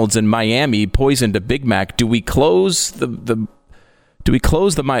McDonald's in Miami poisoned a Big Mac, do we close the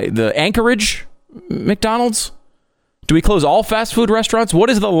Anchorage McDonald's? Do we close all fast food restaurants? What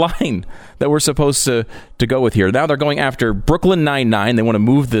is the line that we're supposed to go with here? Now they're going after Brooklyn Nine-Nine. They want to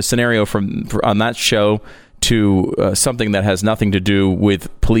move the scenario on that show to something that has nothing to do with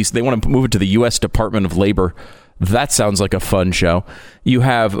police. They want to move it to the U.S. Department of Labor. That sounds like a fun show. You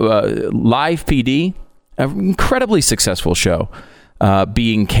have Live PD, an incredibly successful show,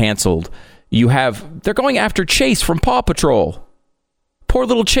 being canceled. They're going after Chase from Paw Patrol. Poor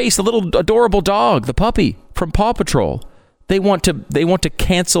little Chase, the little adorable dog, the puppy from Paw Patrol. They want to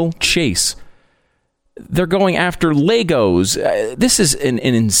cancel Chase. They're going after Legos. This is an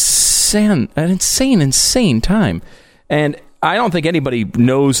insane time, and I don't think anybody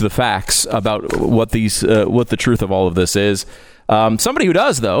knows the facts about what the truth of all of this is. Somebody who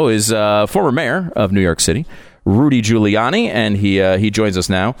does, though, is former mayor of New York City, Rudy Giuliani, and he joins us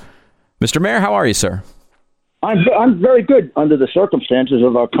now. Mr. Mayor, how are you, sir? I'm very good under the circumstances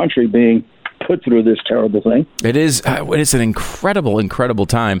of our country being put through this terrible thing. It is an incredible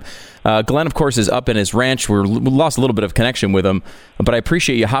time. Glenn, of course, is up in his ranch. We lost a little bit of connection with him, but I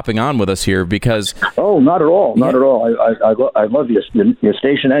appreciate you hopping on with us here because... Oh, not at all. Not at all. I love your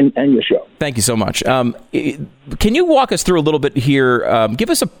station and your show. Thank you so much. Can you walk us through a little bit here?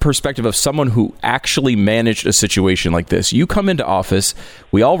 Give us a perspective of someone who actually managed a situation like this. You come into office.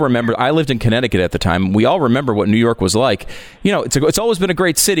 We all remember... I lived in Connecticut at the time. We all remember what New York was like. You know, it's always been a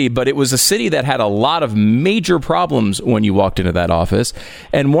great city, but it was a city that had a lot of major problems when you walked into that office.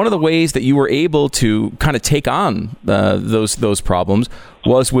 And one of the ways that you were able to kind of take on those problems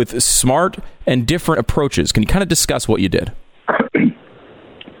was with smart and different approaches. Can you kind of discuss what you did?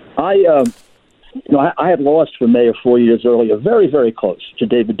 I had lost for mayor 4 years earlier, very, very close to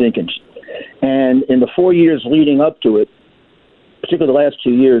David Dinkins. And in the 4 years leading up to it, particularly the last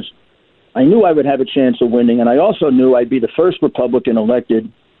 2 years, I knew I would have a chance of winning. And I also knew I'd be the first Republican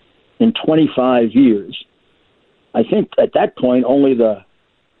elected in 25 years. I think at that point, only the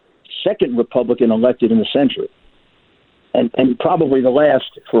second Republican elected in the century, and probably the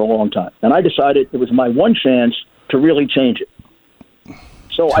last for a long time. And I decided it was my one chance to really change it.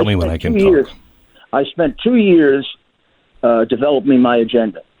 So Tell me when I can talk. I spent 2 years developing my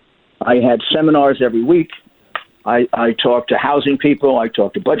agenda. I had seminars every week. I talked to housing people. I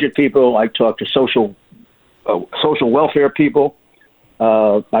talked to budget people. I talked to social welfare people.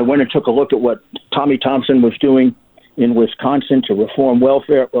 I went and took a look at what Tommy Thompson was doing in Wisconsin to reform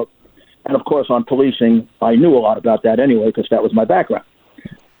welfare. And, of course, on policing, I knew a lot about that anyway because that was my background.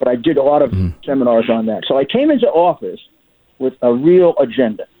 But I did a lot of seminars on that. So I came into office with a real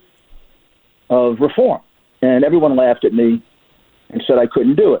agenda of reform. And everyone laughed at me and said I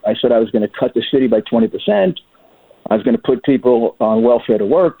couldn't do it. I said I was going to cut the city by 20%. I was going to put people on welfare to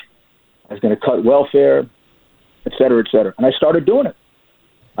work. I was going to cut welfare, et cetera, et cetera. And I started doing it.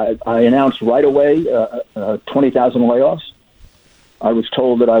 I announced right away 20,000 layoffs. I was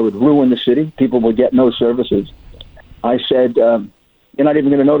told that I would ruin the city. People would get no services. I said, you're not even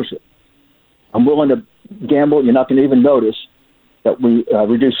going to notice it. I'm willing to gamble. You're not going to even notice that we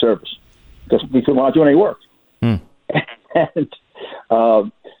reduce service because we're not doing any work. And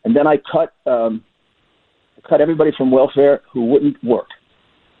then I cut everybody from welfare who wouldn't work.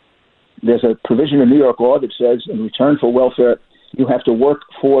 There's a provision in New York law that says in return for welfare, you have to work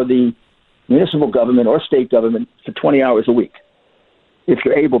for the municipal government or state government for 20 hours a week if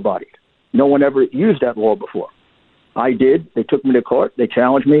you're able-bodied. No one ever used that law before. I did. They took me to court. They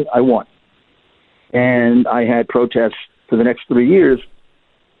challenged me. I won. And I had protests for the next 3 years,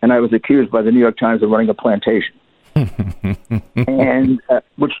 and I was accused by the New York Times of running a plantation, and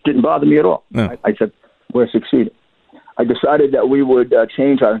which didn't bother me at all. No. I said, we're succeeding. I decided that we would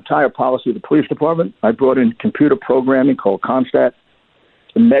change our entire policy of the police department. I brought in computer programming called COMSTAT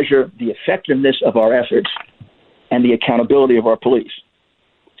to measure the effectiveness of our efforts and the accountability of our police.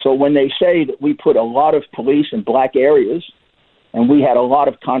 So when they say that we put a lot of police in black areas and we had a lot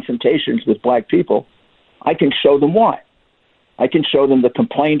of confrontations with black people, I can show them why. I can show them the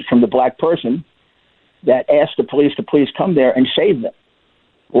complaint from the black person that asked the police to please come there and save them.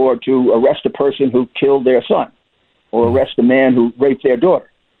 or to arrest a person who killed their son, or arrest a man who raped their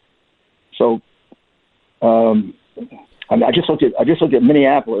daughter. So, I just looked at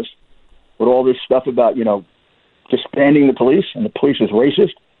Minneapolis with all this stuff about, disbanding the police, and the police was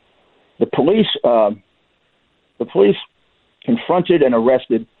racist. The police confronted and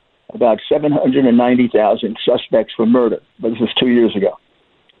arrested about 790,000 suspects for murder, but this was 2 years ago.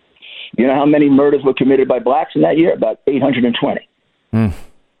 You know how many murders were committed by blacks in that year? About 820.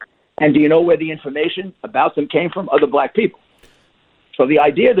 And do you know where the information about them came from? Other black people. So the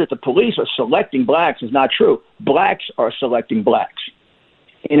idea that the police are selecting blacks is not true. Blacks are selecting blacks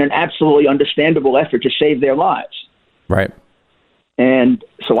in an absolutely understandable effort to save their lives. Right. And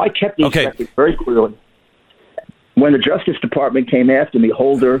so I kept these records very clearly. When the Justice Department came after me,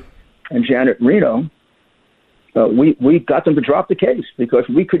 Holder and Janet Reno, we got them to drop the case because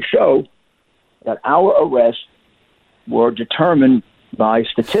we could show that our arrests were determined by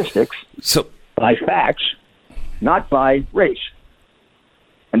statistics, by facts, not by race.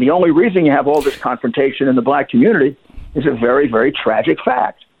 And the only reason you have all this confrontation in the black community is a very, very tragic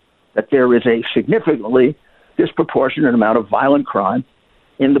fact, that there is a significantly disproportionate amount of violent crime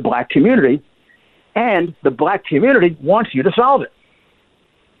in the black community, and the black community wants you to solve it.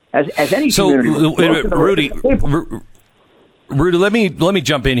 As any community. Rudy, let me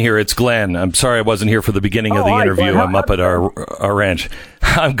jump in here. It's Glenn. I'm sorry I wasn't here for the beginning of the interview. I'm up at our ranch.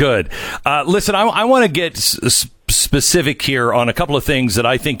 I'm good. Listen, I want to get specific here on a couple of things that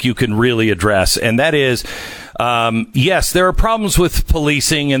I think you can really address, and that is, yes, there are problems with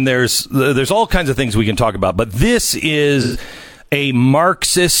policing, and there's all kinds of things we can talk about, but this is a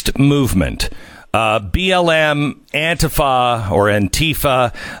Marxist movement. BLM, Antifa,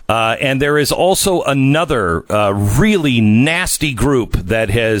 and there is also another really nasty group that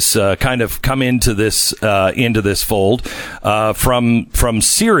has kind of come into this fold from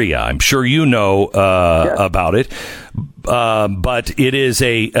Syria. I'm sure you know about it. But it is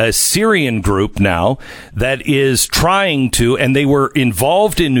a Syrian group now that is trying to, and they were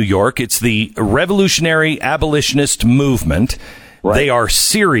involved in New York. It's the Revolutionary Abolitionist Movement. Right. They are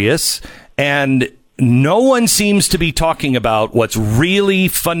serious. And no one seems to be talking about what's really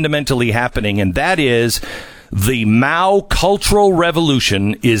fundamentally happening, and that is the Mao cultural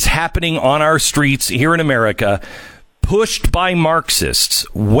revolution is happening on our streets here in America, pushed by Marxists.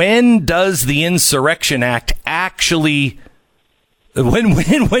 When does the Insurrection Act actually...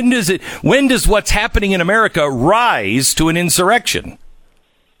 When does what's happening in America rise to an insurrection?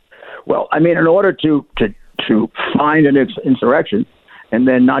 Well, I mean, in order to find an insurrection and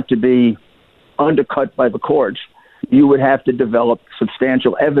then not to be undercut by the courts, you would have to develop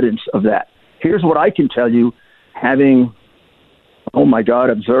substantial evidence of that. Here's what I can tell you, having,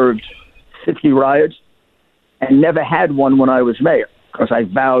 observed 50 riots and never had one when I was mayor, because I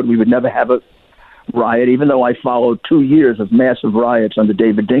vowed we would never have a riot, even though I followed 2 years of massive riots under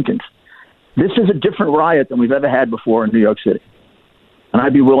David Dinkins. This is a different riot than we've ever had before in New York City. And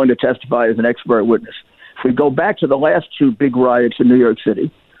I'd be willing to testify as an expert witness. If we go back to the last two big riots in New York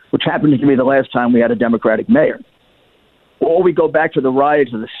City, which happened to be the last time we had a Democratic mayor, or we go back to the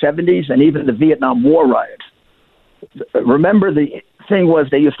riots of the 70s and even the Vietnam War riots. Remember, the thing was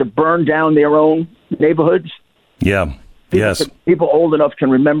they used to burn down their own neighborhoods? Yeah. Yes. People old enough can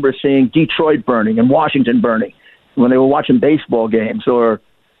remember seeing Detroit burning and Washington burning when they were watching baseball games, or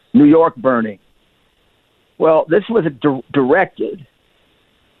New York burning. Well, this was directed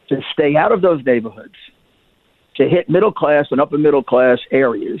to stay out of those neighborhoods, to hit middle class and upper middle class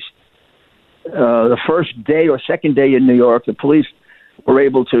areas. The first day or second day in New York, the police were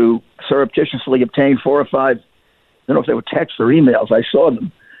able to surreptitiously obtain 4 or 5, I don't know if they were texts or emails, I saw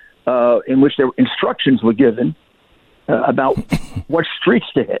them, in which their instructions were given about what streets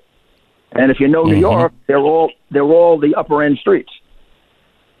to hit. And if you know New York, they're all the upper end streets.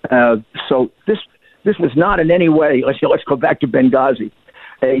 So this was not in any way, let's go back to Benghazi,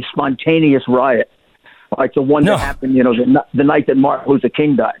 a spontaneous riot like the one that happened, the night that Martin Luther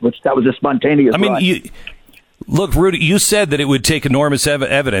King died, that was a spontaneous riot. Look, Rudy, you said that it would take enormous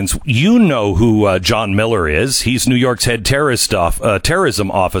evidence. You know who John Miller is. He's New York's head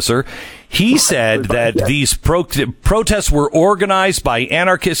terrorism officer. He said that these protests were organized by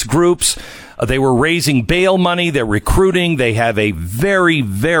anarchist groups. They were raising bail money. They're recruiting. They have a very,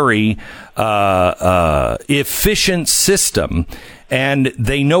 very efficient system, and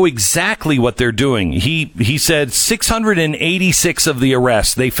they know exactly what they're doing. He said 686 of the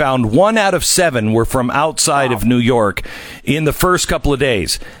arrests, they found 1 out of 7 were from outside of New York in the first couple of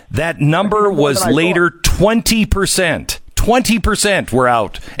days. That number was later 20%. 20% were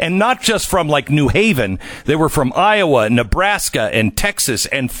out. And not just from like New Haven. They were from Iowa, Nebraska, and Texas,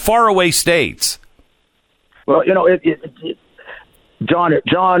 and faraway states. Well,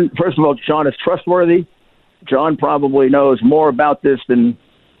 John, first of all, John is trustworthy. John probably knows more about this than,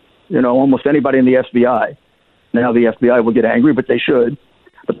 almost anybody in the FBI. Now the FBI will get angry, but they should.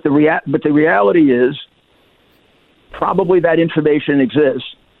 But the reality is probably that information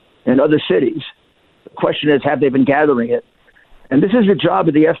exists in other cities. The question is, have they been gathering it? And this is the job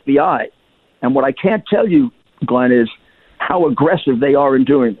of the FBI. And what I can't tell you, Glenn, is how aggressive they are in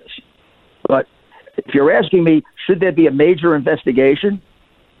doing this. But if you're asking me, should there be a major investigation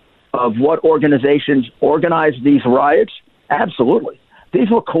of what organizations organized these riots? Absolutely. These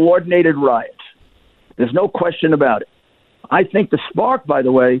were coordinated riots. There's no question about it. I think the spark, by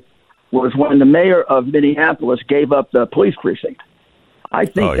the way, was when the mayor of Minneapolis gave up the police precinct. I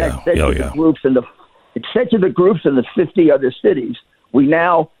think that said to the groups it said to the groups in the 50 other cities, we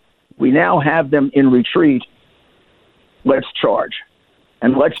now have them in retreat. Let's charge.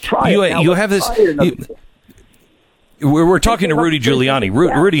 And let's try it. You have this. We're talking to Rudy Giuliani.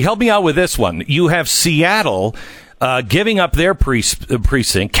 Rudy, help me out with this one. You have Seattle giving up their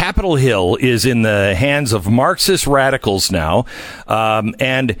precinct. Capitol Hill is in the hands of Marxist radicals now.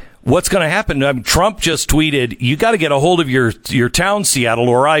 And what's going to happen? Trump just tweeted, you got to get a hold of your town, Seattle,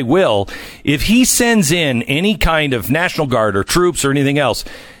 or I will. If he sends in any kind of National Guard or troops or anything else,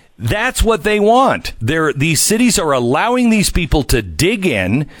 that's what they want. These cities are allowing these people to dig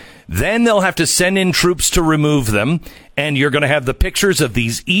in. Then they'll have to send in troops to remove them. And you're going to have the pictures of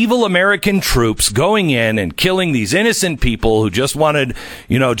these evil American troops going in and killing these innocent people who just wanted,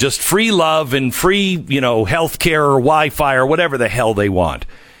 just free love and free, health care or Wi-Fi or whatever the hell they want.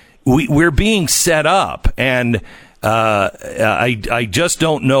 We're being set up. And I just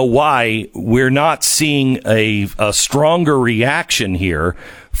don't know why we're not seeing a stronger reaction here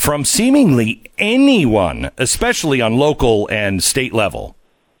from seemingly anyone, especially on local and state level.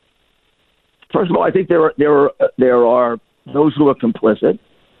 First of all, I think there are those who are complicit.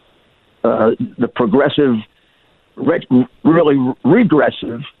 The progressive, really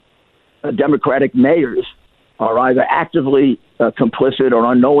regressive Democratic mayors are either actively complicit or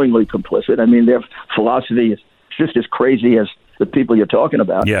unknowingly complicit. I mean, their philosophy is just as crazy as the people you're talking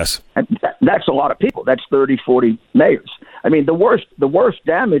about. Yes. And that's a lot of people. That's 30, 40 mayors. I mean, the worst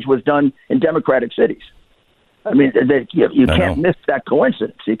damage was done in Democratic cities. I mean, you can't miss that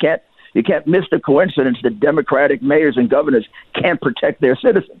coincidence. You can't miss the coincidence that Democratic mayors and governors can't protect their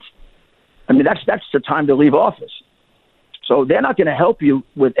citizens. I mean, that's the time to leave office. So they're not going to help you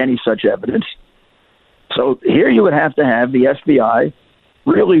with any such evidence. So here you would have to have the FBI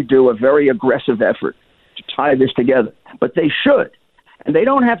really do a very aggressive effort to tie this together. But they should. And they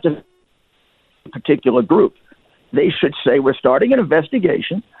don't have to a particular group. They should say, we're starting an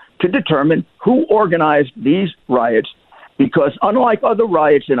investigation to determine who organized these riots, because unlike other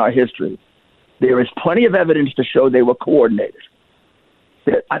riots in our history, there is plenty of evidence to show they were coordinated.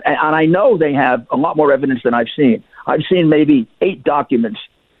 And I know they have a lot more evidence than I've seen. I've seen maybe 8 documents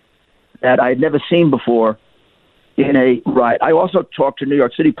that I had never seen before in a riot. I also talk to New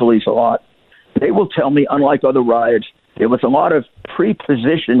York City police a lot. They will tell me, unlike other riots, there was a lot of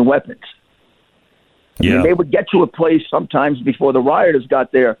pre-positioned weapons. Yeah. I mean, they would get to a place sometimes before the rioters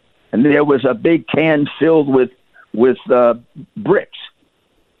got there, and there was a big can filled with bricks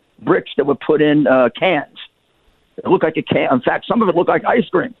that were put in cans. It looked like a can. In fact, some of it looked like ice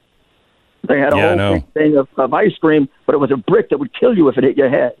cream. They had a whole big thing of ice cream, but it was a brick that would kill you if it hit your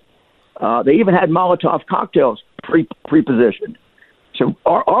head. They even had Molotov cocktails pre-positioned. So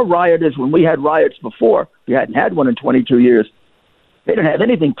our rioters, when we had riots before, we hadn't had one in 22 years, they didn't have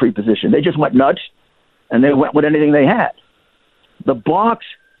anything pre-positioned. They just went nuts, and they went with anything they had. The blocks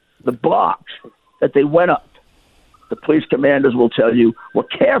that they went up, the police commanders will tell you, were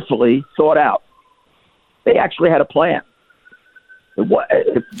carefully thought out. They actually had a plan.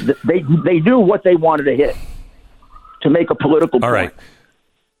 They knew what they wanted to hit to make a political point. All right.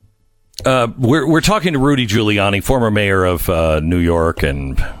 We're talking to Rudy Giuliani, former mayor of New York,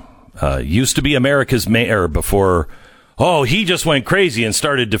 and used to be America's mayor before. Oh, he just went crazy and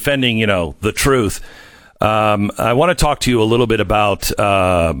started defending, the truth. I want to talk to you a little bit about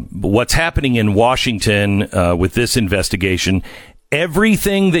what's happening in Washington with this investigation.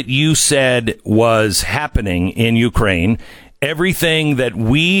 Everything that you said was happening in Ukraine, everything that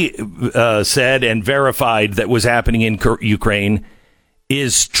we said and verified that was happening in Ukraine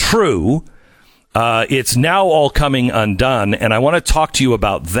is true. It's now all coming undone, and I want to talk to you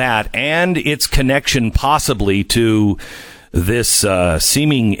about that and its connection possibly to this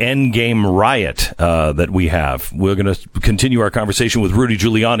seeming endgame riot that we have. We're going to continue our conversation with Rudy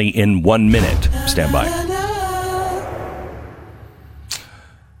Giuliani in 1 minute. Stand by.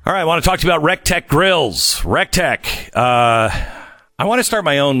 All right, I want to talk to you about RecTech Grills. RecTech. I want to start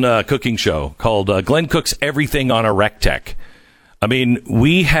my own cooking show called Glenn Cooks Everything on a RecTech. I mean,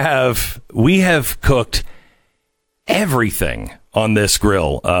 we have cooked everything on this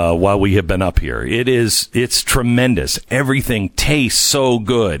grill while we have been up here. It's tremendous. Everything tastes so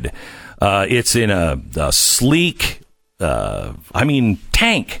good. It's in a sleek,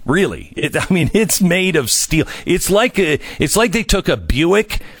 tank, really. It's made of steel. It's like they took a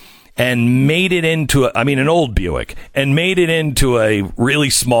Buick and made it into an old Buick and made it into a really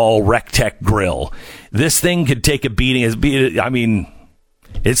small RecTech grill. This thing could take a beating.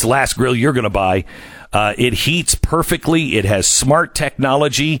 It's the last grill you're going to buy. It heats perfectly. It has smart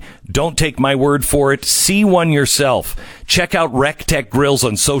technology. Don't take my word for it. See one yourself. Check out RecTech Grills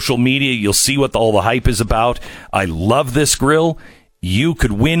on social media. You'll see what all the hype is about. I love this grill. You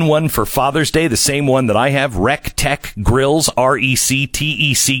could win one for Father's Day, the same one that I have. RecTech Grills,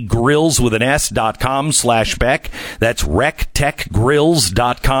 RecTech Grills with an S.com/Beck. That's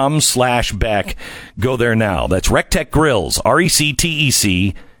RecTechGrills.com/Beck. Go there now. That's RecTech Grills,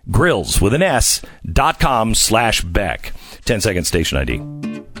 RecTech Grills with an S.com/Beck. 10-second station ID.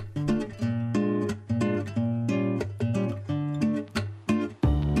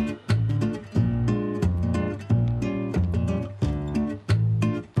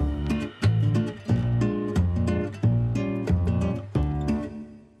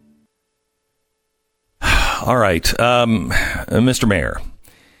 All right, Mr. Mayor,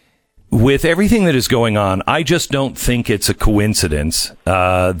 with everything that is going on, I just don't think it's a coincidence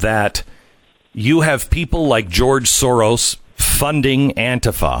that you have people like George Soros funding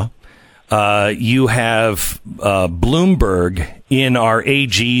Antifa. You have Bloomberg in our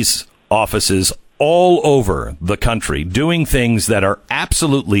AG's offices all over the country doing things that are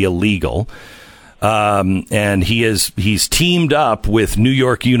absolutely illegal. And he's teamed up with New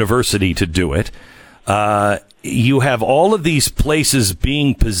York University to do it. You have all of these places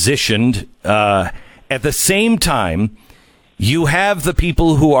being positioned. At the same time, you have the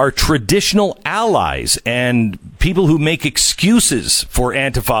people who are traditional allies and people who make excuses for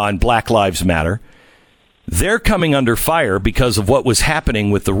Antifa and Black Lives Matter. They're coming under fire because of what was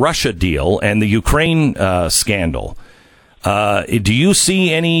happening with the Russia deal and the Ukraine scandal. Do you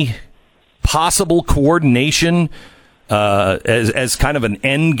see any possible coordination as kind of an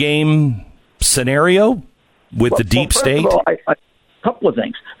end game scenario with the deep state? Of all, a couple of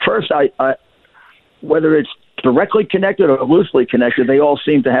things. First, I whether it's directly connected or loosely connected, they all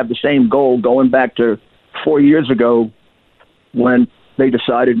seem to have the same goal going back to 4 years ago when they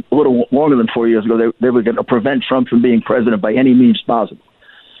decided, a little longer than 4 years ago, they were going to prevent Trump from being president by any means possible.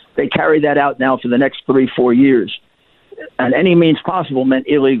 They carry that out now for the next 3-4 years. And any means possible meant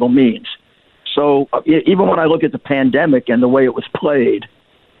illegal means. So even when I look at the pandemic and the way it was played,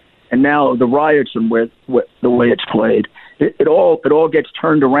 and now the riots and the way it's played, it all gets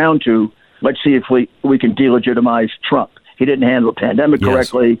turned around to, let's see if we can delegitimize Trump. He didn't handle the pandemic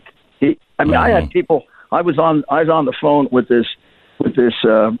correctly. I had people. I was on the phone with this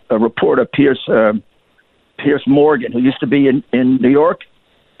reporter Pierce Morgan, who used to be in New York,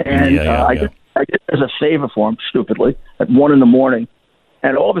 and I did as a favor for him, stupidly, at 1 a.m,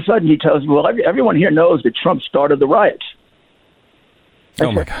 and all of a sudden he tells me, "Well, everyone here knows that Trump started the riots."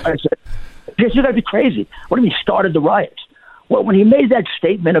 My God! I said, "You got to be crazy. What do you mean started the riots?" Well, when he made that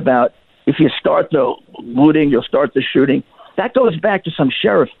statement about if you start the looting, you'll start the shooting, that goes back to some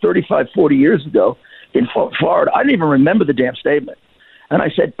sheriff 35, 40 years ago in Florida. I didn't even remember the damn statement. And I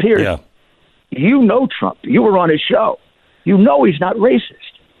said, Pierce, you know Trump. You were on his show. You know he's not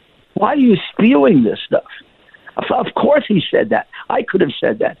racist. Why are you spewing this stuff? Of course he said that. I could have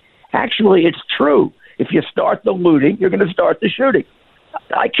said that. Actually, it's true. If you start the looting, you're going to start the shooting.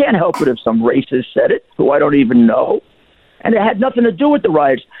 I can't help it if some racist said it, who I don't even know. And it had nothing to do with the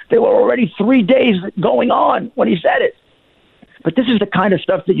riots. They were already 3 days going on when he said it. But this is the kind of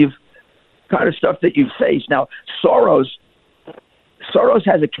stuff that you face. Now, Soros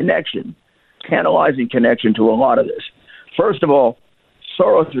has a connection, tantalizing connection to a lot of this. First of all,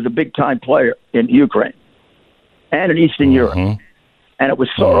 Soros was a big-time player in Ukraine and in Eastern Europe. And it was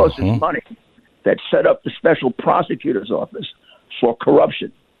Soros' money that set up the special prosecutor's office for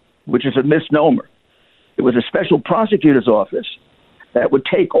corruption, which is a misnomer. It was a special prosecutor's office that would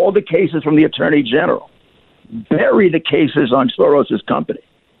take all the cases from the attorney general, bury the cases on Soros' company,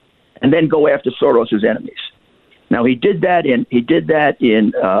 and then go after Soros' enemies. Now he did that in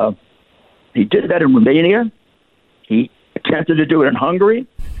Romania. He attempted to do it in Hungary.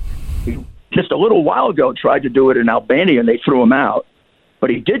 He, just a little while ago, tried to do it in Albania, and they threw him out. But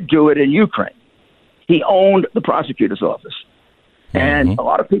he did do it in Ukraine. He owned the prosecutor's office. And a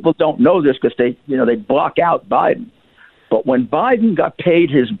lot of people don't know this because they block out Biden. But when Biden got paid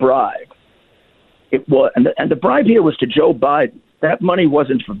his bribe, it was, and the bribe here was to Joe Biden. That money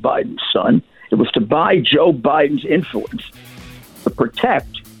wasn't for Biden's son. It was to buy Joe Biden's influence to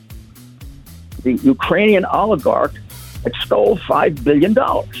protect the Ukrainian oligarch that stole $5 billion.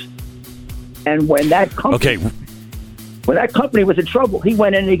 And when that company was in trouble, he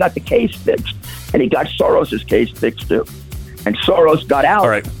went in and he got the case fixed, and he got Soros's case fixed too. And Soros got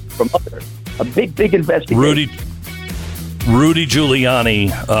out from under a big investigation. Rudy Giuliani,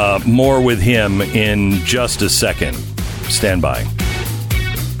 more with him in just a second. Stand by.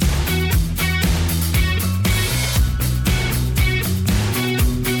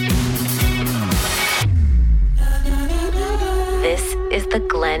 This is the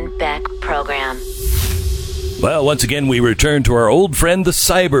Glenn Beck Program. Well, once again, we return to our old friend, the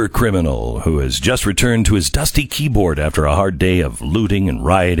cyber criminal, who has just returned to his dusty keyboard after a hard day of looting and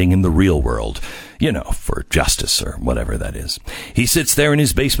rioting in the real world. You know, for justice or whatever that is. He sits there in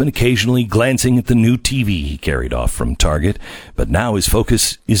his basement occasionally glancing at the new TV he carried off from Target, but now his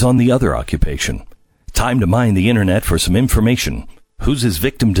focus is on the other occupation. Time to mine the internet for some information. Who's his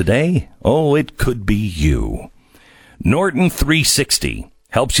victim today? Oh, it could be you. Norton 360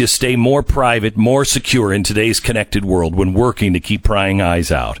 helps you stay more private, more secure in today's connected world when working to keep prying eyes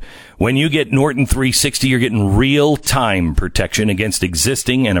out. When you get Norton 360, you're getting real-time protection against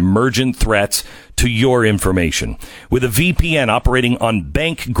existing and emergent threats to your information. With a VPN operating on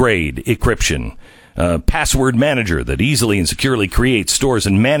bank-grade encryption, a password manager that easily and securely creates, stores,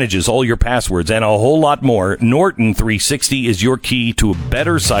 and manages all your passwords, and a whole lot more, Norton 360 is your key to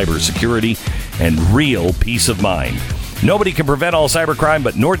better cybersecurity and real peace of mind. Nobody can prevent all cybercrime,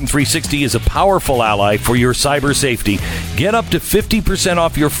 but Norton 360 is a powerful ally for your cyber safety. Get up to 50%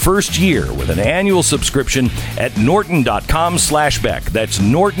 off your first year with an annual subscription at norton.com/Beck. That's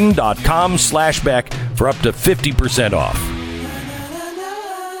norton.com/Beck for up to 50% off.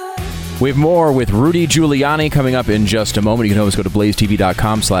 We have more with Rudy Giuliani coming up in just a moment. You can always go to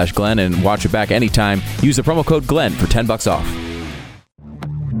blazetv.com/Glenn and watch it back anytime. Use the promo code Glenn for $10 off.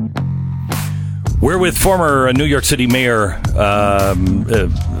 We're with former New York City Mayor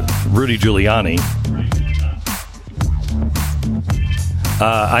Rudy Giuliani.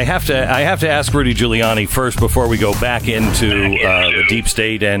 I have to ask Rudy Giuliani first before we go back into the deep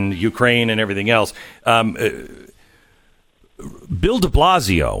state and Ukraine and everything else. Bill de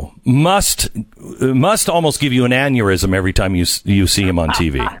Blasio must almost give you an aneurysm every time you see him on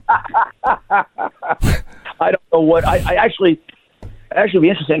TV. I don't know what I actually be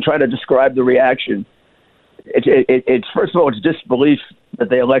interesting to try to describe the reaction. It's first of all, it's disbelief that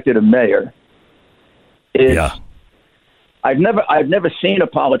they elected a mayor. I've never seen a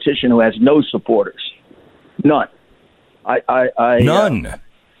politician who has no supporters. None. None.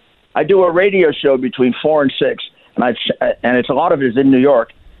 I do a radio show between 4 and 6, and it's a lot of it is in New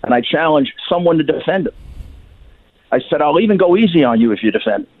York, and I challenge someone to defend him. I said, I'll even go easy on you if you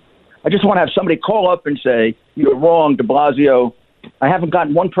defend him. I just want to have somebody call up and say, you're wrong, de Blasio. I haven't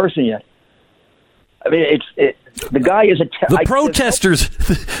gotten one person yet. I mean, the guy is the protesters.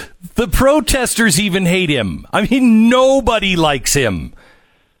 The protesters even hate him. I mean, nobody likes him.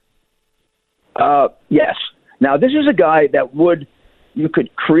 Yes. Now, this is a guy that you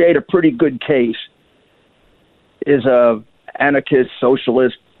could create a pretty good case. Is a anarchist,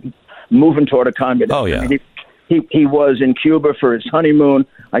 socialist, moving toward a communist. Oh yeah. I mean, he was in Cuba for his honeymoon.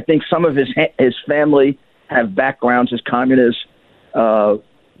 I think some of his family have backgrounds as communists. The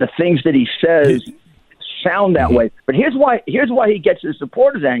things that he says sound that way. But here's why he gets his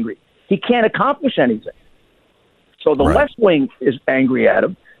supporters angry. He can't accomplish anything. So the left wing is angry at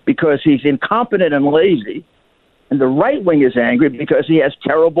him because he's incompetent and lazy, and the right wing is angry because he has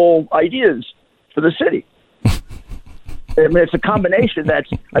terrible ideas for the city. I mean, it's a combination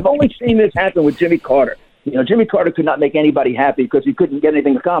I've only seen this happen with Jimmy Carter. You know, Jimmy Carter could not make anybody happy because he couldn't get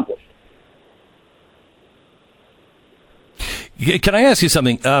anything accomplished. Can I ask you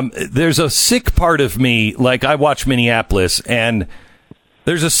something? There's a sick part of me, like I watch Minneapolis, and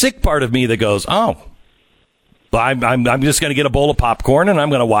there's a sick part of me that goes, oh, I'm just going to get a bowl of popcorn and I'm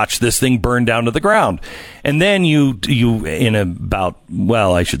going to watch this thing burn down to the ground. And then you in about,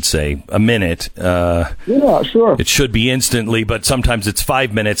 well, I should say a minute. Yeah, sure. It should be instantly, but sometimes it's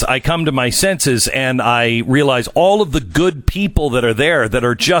 5 minutes. I come to my senses and I realize all of the good people that are there that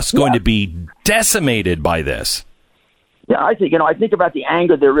are just going to be decimated by this. Yeah, I think about the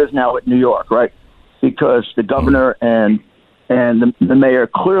anger there is now at New York, right? Because the governor and and the mayor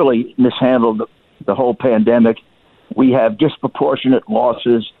clearly mishandled the whole pandemic. We have disproportionate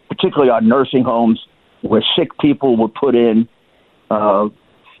losses, particularly on nursing homes, where sick people were put in, and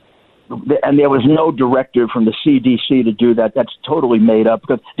there was no directive from the CDC to do that. That's totally made up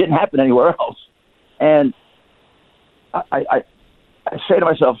because it didn't happen anywhere else. And I say to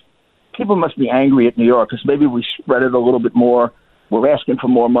myself, people must be angry at New York because maybe we spread it a little bit more. We're asking for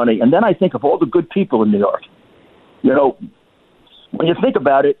more money. And then I think of all the good people in New York. You know, when you think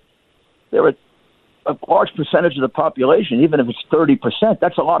about it, there are a large percentage of the population, even if it's 30%,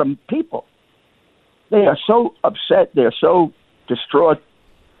 that's a lot of people. They are so upset. They're so distraught.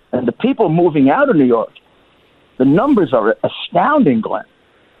 And the people moving out of New York, the numbers are astounding, Glenn.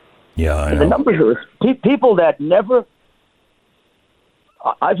 Yeah, I know. The numbers are people that never...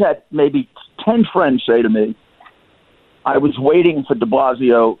 I've had maybe 10 friends say to me, I was waiting for de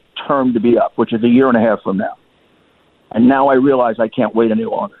Blasio term to be up, which is a year and a half from now. And now I realize I can't wait any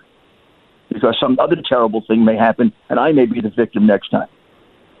longer because some other terrible thing may happen and I may be the victim next time.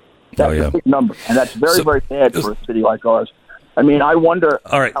 That's a big number. And that's very, very bad for a city like ours. I mean, I wonder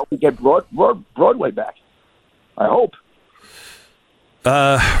how we get Broadway back. I hope.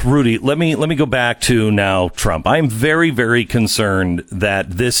 Rudy, let me go back to now Trump. I'm very, very concerned that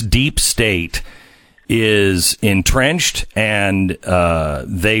this deep state is entrenched and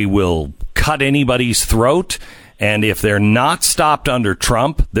they will cut anybody's throat. And if they're not stopped under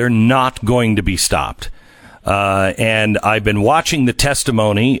Trump, they're not going to be stopped. And I've been watching the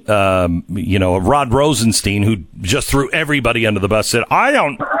testimony, of Rod Rosenstein, who just threw everybody under the bus, said, I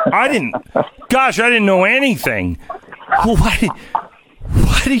didn't know anything. Well,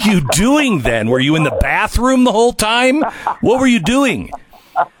 what are you doing then? Were you in the bathroom the whole time? What were you doing?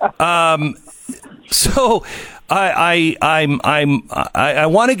 So I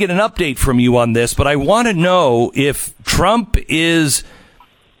want to get an update from you on this, but I want to know if Trump is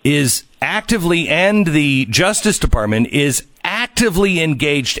actively, and the Justice Department is actively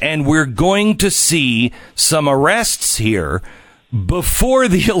engaged, and we're going to see some arrests here before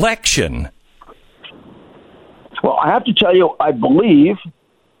the election. Well, I have to tell you, I believe,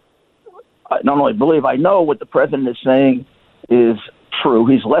 not only believe, I know what the president is saying is true.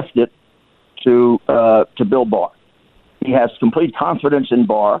 He's left it to Bill Barr. He has complete confidence in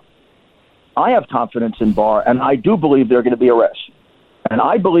Barr. I have confidence in Barr, and I do believe there are going to be arrests. And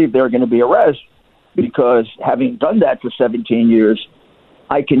I believe there are going to be arrests because, having done that for 17 years,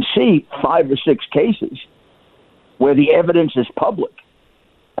 I can see 5 or 6 cases where the evidence is public,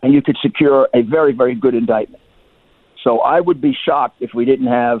 and you could secure a very, very good indictment. So I would be shocked if we didn't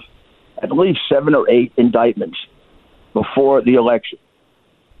have at least 7 or 8 indictments before the election.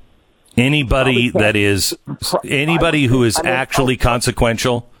 Anybody who is actually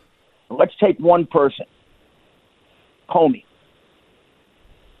consequential? Let's take one person. Comey.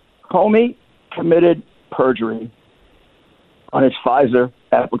 Comey committed perjury on his Pfizer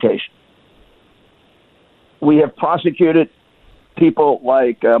application. We have prosecuted people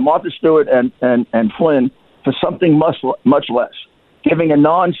like Martha Stewart and Flynn for something much less, giving a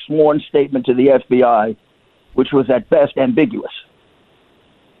non-sworn statement to the FBI, which was at best ambiguous.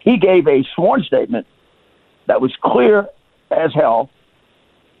 He gave a sworn statement that was clear as hell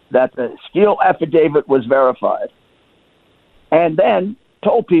that the Steele affidavit was verified, and then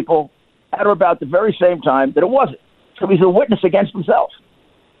told people at or about the very same time that it wasn't. So he's a witness against himself.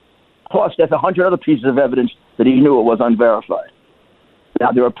 Plus, there's 100 other pieces of evidence that he knew it was unverified.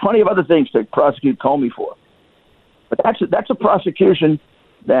 Now, there are plenty of other things to prosecute Comey for. But that's a prosecution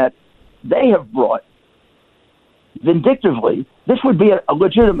that they have brought vindictively. This would be a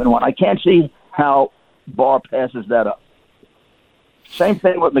legitimate one. I can't see how Barr passes that up. Same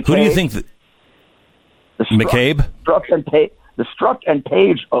thing with McCabe. Who do you think? McCabe? The Strzok and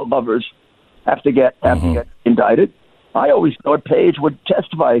Page lovers have to get indicted. I always thought Page would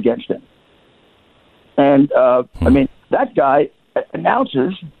testify against him. And, I mean, that guy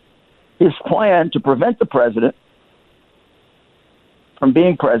announces his plan to prevent the president from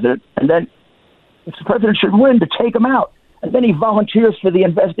being president, and then if the president should win, to take him out. And then he volunteers for the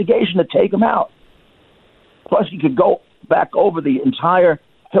investigation to take him out. Plus, he could go back over the entire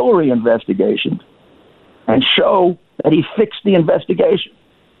Hillary investigation and show that he fixed the investigation.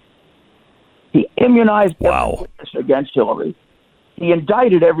 He immunized every witness against Hillary. He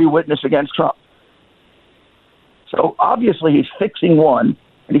indicted every witness against Trump. So obviously he's fixing one,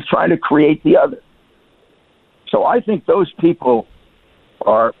 and he's trying to create the other. So I think those people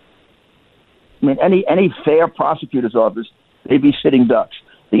are, I mean, any fair prosecutor's office, they'd be sitting ducks.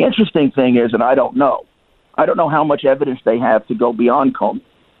 The interesting thing is, and I don't know how much evidence they have to go beyond Comey,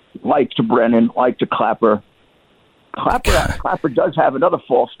 like to Brennan, like to Clapper. Clapper does have another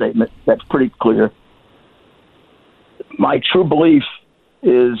false statement that's pretty clear. My true belief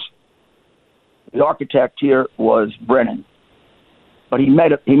is the architect here was Brennan, but he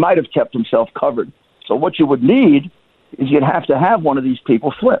might have kept himself covered. So what you would need is you'd have to have one of these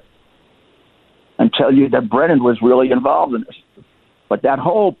people flip and tell you that Brennan was really involved in this. But that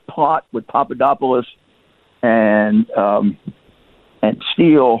whole plot with Papadopoulos and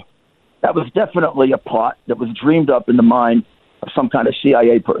Steele, that was definitely a plot that was dreamed up in the mind of some kind of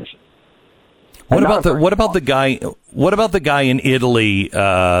CIA person. What about the guy in Italy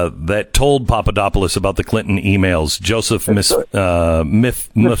that told Papadopoulos about the Clinton emails, Joseph Mifsud?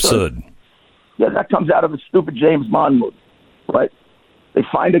 Yeah, that comes out of a stupid James Bond movie, right? They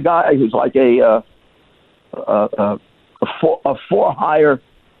find a guy who's like a for-hire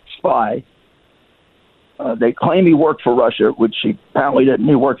spy. They claim he worked for Russia, which he apparently didn't.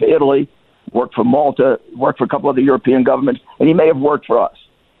 He worked for Italy, worked for Malta, worked for a couple of the European governments, and he may have worked for us.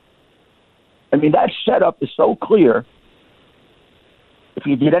 I mean, that setup is so clear. If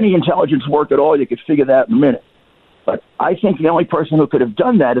you did any intelligence work at all, you could figure that in a minute. But I think the only person who could have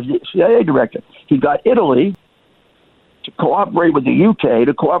done that is the CIA director. He got Italy to cooperate with the UK,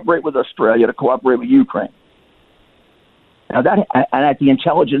 to cooperate with Australia, to cooperate with Ukraine. Now that, and at the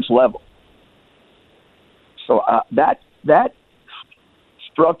intelligence level. So that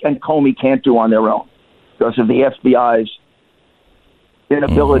Strzok and Comey can't do on their own because of the FBI's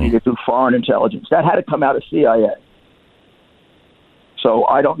inability to do foreign intelligence. That had to come out of CIA. So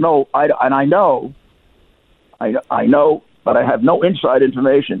I don't know. I know, but I have no inside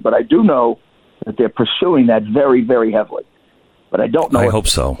information. But I do know that they're pursuing that very, very heavily. But I don't know. I hope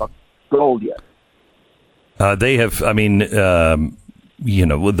so. Gold yet. They have. I mean, the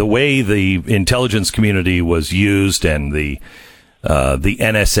way the intelligence community was used, and the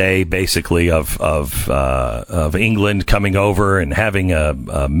NSA basically of England coming over and having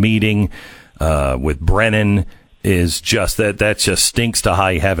a meeting with Brennan is just that just stinks to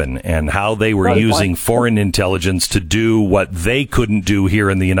high heaven. And how they were using foreign intelligence to do what they couldn't do here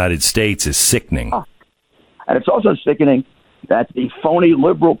in the United States is sickening. And it's also sickening that the phony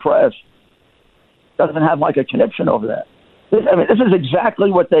liberal press doesn't have like a connection over that. I mean, this is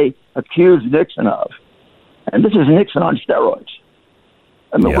exactly what they accused Nixon of. And this is Nixon on steroids.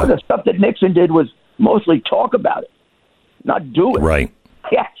 I mean, the stuff that Nixon did was mostly talk about it, not do it. Right.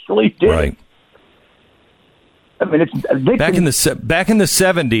 He actually did. Right. I mean, it's Nixon. Back in the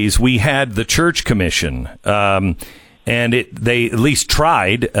 70s, we had the Church Commission, and they at least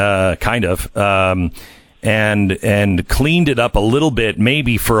tried, kind of, and cleaned it up a little bit,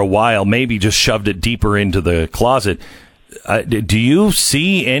 maybe for a while, maybe just shoved it deeper into the closet. Do you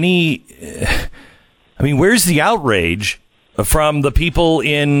see any? I mean, where's the outrage from the people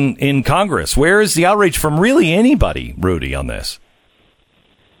in Congress? Where is the outrage from really anybody, Rudy, on this?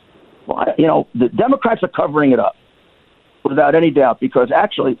 Well, the Democrats are covering it up without any doubt, because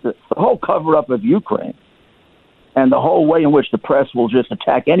actually the whole cover-up of Ukraine and the whole way in which the press will just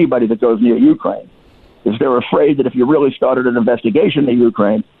attack anybody that goes near Ukraine is they're afraid that if you really started an investigation in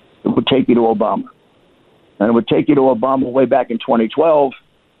Ukraine, it would take you to Obama. And it would take you to Obama way back in 2012,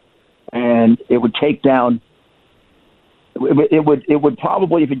 and it would take down. It would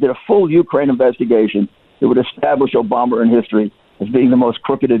probably, if you did a full Ukraine investigation, it would establish Obama in history as being the most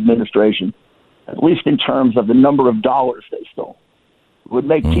crooked administration, at least in terms of the number of dollars they stole. It would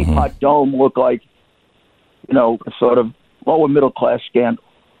make Teapot Dome look like, a sort of lower middle class scandal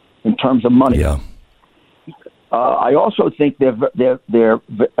in terms of money. Yeah. I also think they're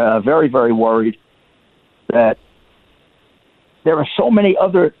very, very worried that there are so many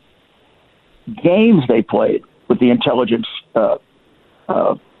other games they played with the intelligence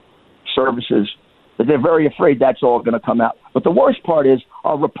services that they're very afraid that's all going to come out. But the worst part is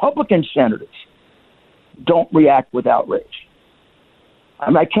our Republican senators don't react with outrage. I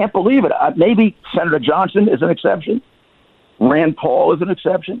mean, I can't believe it. Maybe Senator Johnson is an exception. Rand Paul is an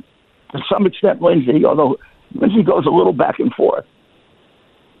exception. To some extent, Lindsey, although Lindsey goes a little back and forth.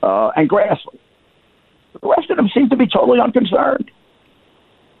 And Grassley. The rest of them seem to be totally unconcerned.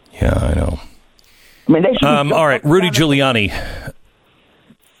 Yeah, I know. I mean, they should all right, Rudy Giuliani,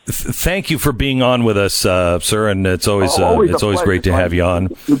 thank you for being on with us, sir, and it's always great to have you on.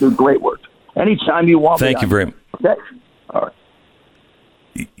 You do great work. Anytime you want. Thank you very much. Okay. All right.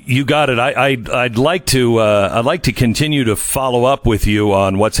 You got it. I'd like to continue to follow up with you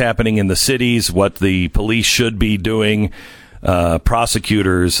on what's happening in the cities, what the police should be doing,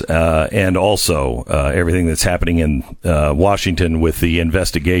 prosecutors, and also everything that's happening in Washington with the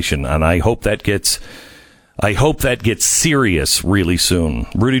investigation. And I hope that gets serious really soon.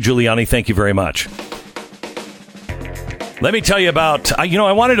 Rudy Giuliani, thank you very much. Let me tell you about, I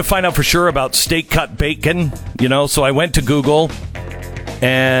wanted to find out for sure about steak cut bacon, so I went to Google,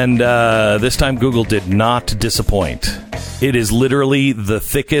 and this time Google did not disappoint. It is literally the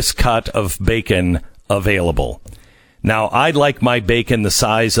thickest cut of bacon available. Now, I like my bacon the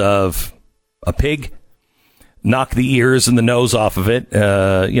size of a pig. Knock the ears and the nose off of it,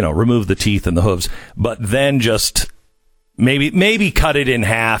 remove the teeth and the hooves, but then just maybe cut it in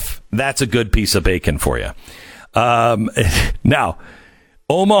half. That's a good piece of bacon for you. Now,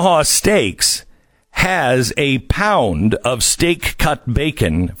 Omaha Steaks has a pound of steak cut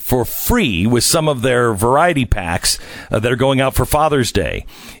bacon for free with some of their variety packs that are going out for Father's Day.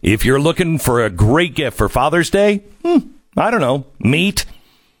 If you're looking for a great gift for Father's Day, I don't know, meat.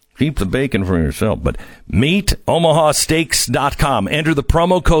 Keep the bacon for yourself, but meet omahasteaks.com. Enter the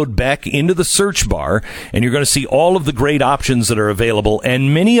promo code Beck into the search bar, and you're going to see all of the great options that are available,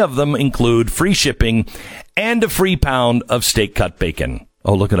 and many of them include free shipping and a free pound of steak cut bacon.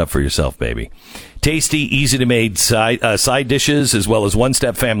 Oh, look it up for yourself, baby. Tasty, easy-to-make side dishes, as well as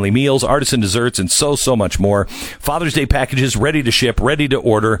one-step family meals, artisan desserts, and so much more. Father's Day packages ready to ship, ready to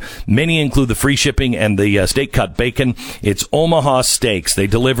order. Many include the free shipping and the steak-cut bacon. It's Omaha Steaks. They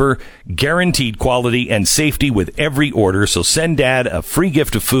deliver guaranteed quality and safety with every order, so send Dad a free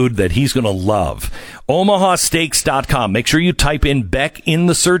gift of food that he's going to love. omahasteaks.com. Make sure you type in Beck in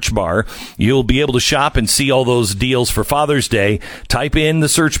the search bar. You'll be able to shop and see all those deals for Father's Day. Type in the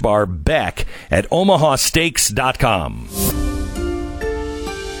search bar Beck at omahasteaks.com.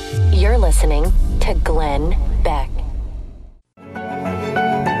 You're listening to Glenn Beck.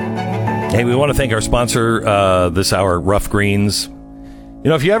 Hey, we want to thank our sponsor this hour, Rough Greens.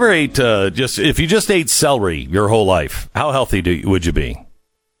 If you ever ate if you just ate celery your whole life, how healthy would you be?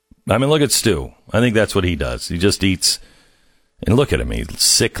 I mean, look at Stu. I think that's what he does. He just eats, and look at him. He's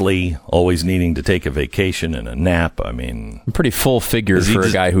sickly, always needing to take a vacation and a nap. I mean, pretty full figures for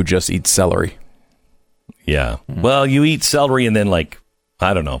a guy who just eats celery. Yeah. Well, you eat celery and then,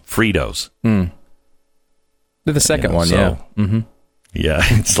 Fritos. The second one, yeah. Mm-hmm. Yeah,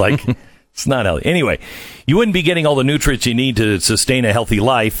 it's like, it's not healthy. Anyway, you wouldn't be getting all the nutrients you need to sustain a healthy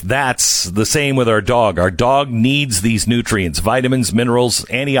life. That's the same with our dog. Our dog needs these nutrients, vitamins, minerals,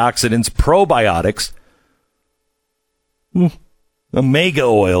 antioxidants, probiotics, omega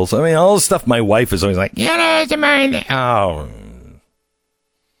oils. I mean, all the stuff my wife is always like, oh.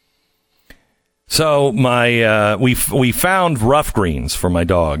 So we found Rough Greens for my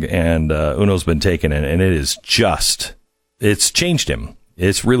dog, and Uno's been taking it, and it's changed him.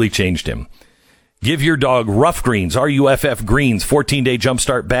 It's really changed him. Give your dog Rough Greens, RUFF Greens, 14-day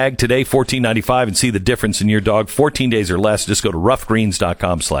jumpstart bag today, $14.95, and see the difference in your dog. 14 days or less. Just go to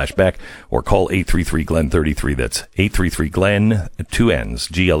roughgreens.com/Beck or call 833-GLEN-33. That's 833-GLEN, 2 N's,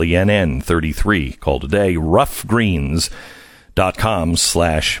 GLENN 33. Call today,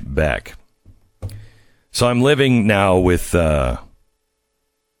 roughgreens.com/Beck. So I'm living now with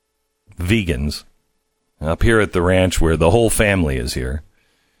vegans up here at the ranch where the whole family is here.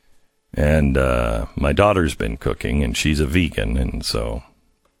 And my daughter's been cooking, and she's a vegan, and so...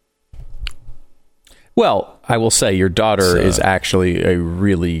 Well, I will say your daughter is actually a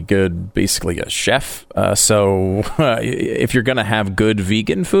really good, basically a chef. So if you're going to have good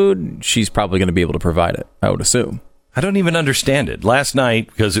vegan food, she's probably going to be able to provide it, I would assume. I don't even understand it. Last night,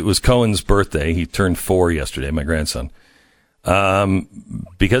 because it was Cohen's birthday, he turned 4 yesterday, my grandson.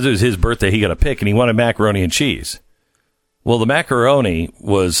 Because it was his birthday, he got a pick, and he wanted macaroni and cheese. Well, the macaroni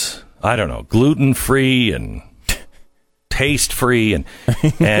was, I don't know, gluten-free and taste-free,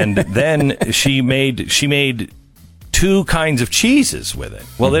 and then she made 2 kinds of cheeses with it.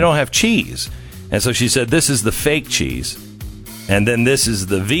 Well, they don't have cheese. And so she said, this is the fake cheese, and then this is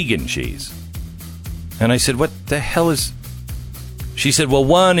the vegan cheese. And I said, what the hell is... She said, well,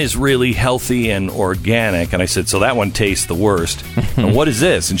 one is really healthy and organic. And I said, so that one tastes the worst. And what is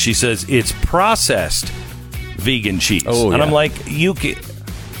this? And she says, it's processed vegan cheese. Oh, and I'm like,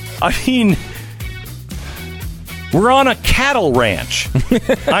 we're on a cattle ranch.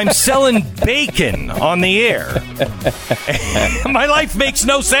 I'm selling bacon on the air. My life makes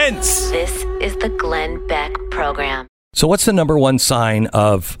no sense. This is the Glenn Beck Program. So what's the number one sign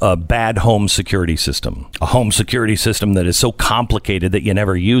of a bad home security system? A home security system that is so complicated that you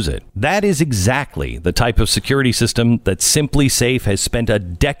never use it. That is exactly the type of security system that Simply Safe has spent a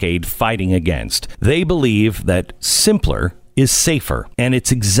decade fighting against. They believe that simpler is safer. And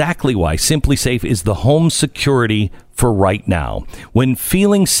it's exactly why Simply Safe is the home security for right now. When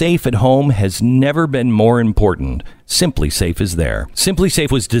feeling safe at home has never been more important, Simply Safe is there. Simply Safe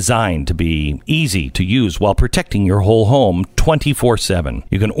was designed to be easy to use while protecting your whole home 24/7.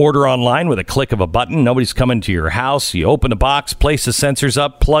 You can order online with a click of a button. Nobody's coming to your house. You open the box, place the sensors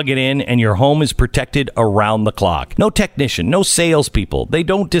up, plug it in, and your home is protected around the clock. No technician, no salespeople. They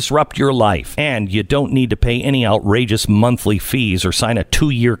don't disrupt your life. And you don't need to pay any outrageous monthly fees or sign a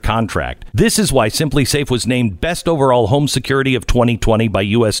 2-year contract. This is why Simply Safe was named Best Overall Home Security of 2020 by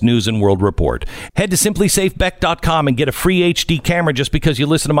U.S. News & World Report. Head to simplysafebeck.com and get a free HD camera just because you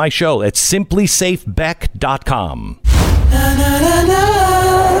listen to my show at simplysafebeck.com.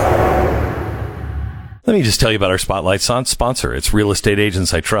 Let me just tell you about our Spotlight sponsor. It's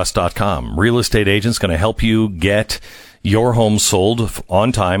realestateagentsitrust.com. Real estate agents going to help you get your home sold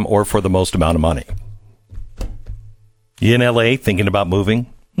on time or for the most amount of money. You in LA thinking about moving?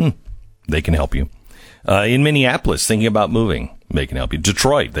 They can help you. In Minneapolis thinking about moving? They can help you.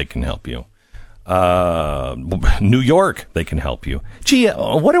 Detroit, they can help you. New York, they can help you. Gee,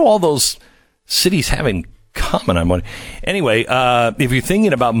 what do all those cities have in common? I'm wondering. Anyway, if you're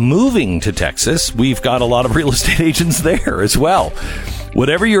thinking about moving to Texas, we've got a lot of real estate agents there as well.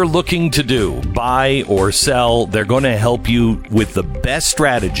 Whatever you're looking to do, buy or sell, they're going to help you with the best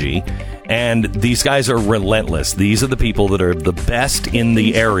strategy. And these guys are relentless. These are the people that are the best in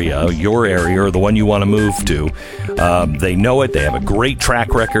the area, your area, or the one you want to move to. They know it. They have a great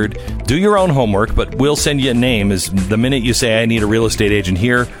track record. Do your own homework, but we'll send you a name. As the minute you say, I need a real estate agent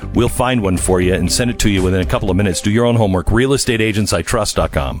here, we'll find one for you and send it to you within a couple of minutes. Do your own homework.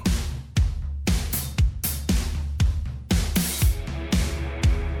 realestateagentsitrust.com.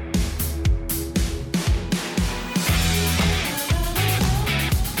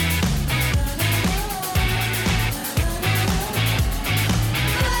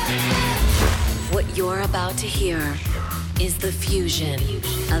 About to hear is the fusion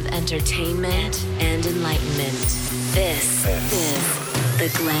of entertainment and enlightenment. This is the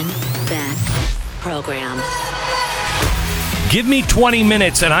Glenn Beck Program. Give me 20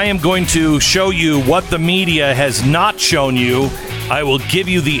 minutes and I am going to show you what the media has not shown you. I will give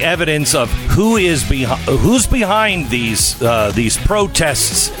you the evidence of who's behind these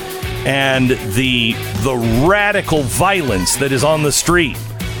protests and the radical violence that is on the street.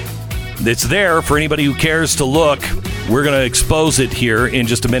 It's there for anybody who cares to look. We're going to expose it here in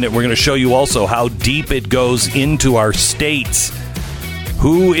just a minute. We're going to show you also how deep it goes into our states.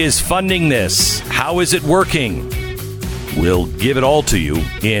 Who is funding this? How is it working? We'll give it all to you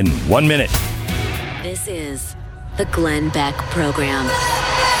in 1 minute. This is the Glenn Beck Program.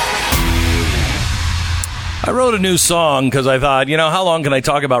 I wrote a new song because I thought, how long can I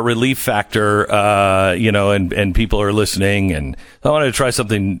talk about Relief Factor, and people are listening, and I wanted to try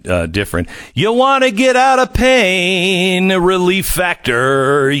something different. You want to get out of pain, Relief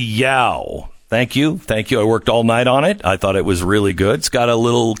Factor, yow. Thank you. I worked all night on it. I thought it was really good. It's got a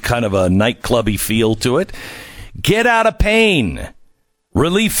little kind of a nightclubby feel to it. Get out of pain,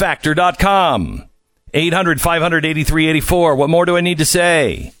 relieffactor.com, 800-500-8384. What more do I need to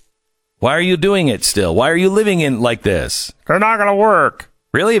say? Why are you doing it still? Why are you living in like this? They're not going to work.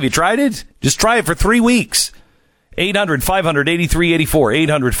 Really? Have you tried it? Just try it for 3 weeks. 800-500-8384.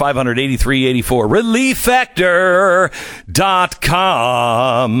 800-500-8384.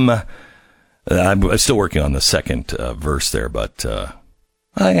 Relieffactor.com. I'm still working on the second verse there, but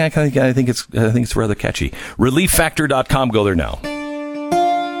I think it's rather catchy. Relieffactor.com. Go there now.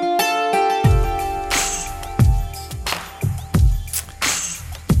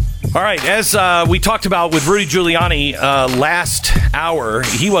 All right, as we talked about with Rudy Giuliani last hour,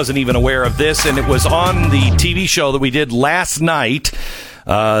 he wasn't even aware of this, and it was on the TV show that we did last night,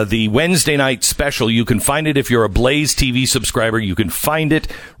 the Wednesday night special. You can find it if you're a Blaze TV subscriber. You can find it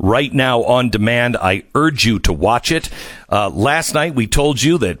right now on demand. I urge you to watch it. Last night, we told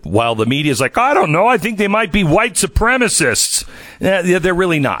you that while the media is like, I don't know, I think they might be white supremacists. They're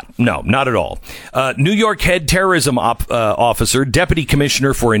really not. No, not at all. New York head terrorism officer, deputy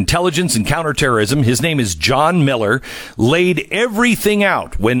commissioner for intelligence and counterterrorism, his name is John Miller, laid everything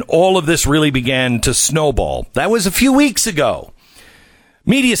out when all of this really began to snowball. That was a few weeks ago.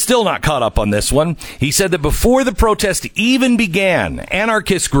 Media still not caught up on this one. He said that before the protest even began,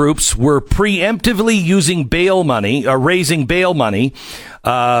 anarchist groups were preemptively using bail money, raising bail money.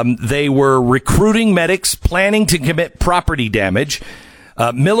 They were recruiting medics, planning to commit property damage.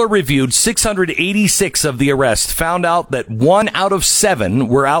 Miller reviewed 686 of the arrests, found out that 1 out of 7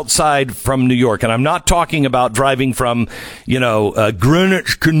 were outside from New York. And I'm not talking about driving from,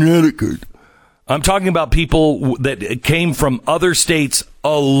 Greenwich, Connecticut. I'm talking about people that came from other states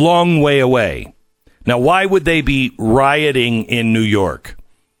a long way away. Now, why would they be rioting in New York?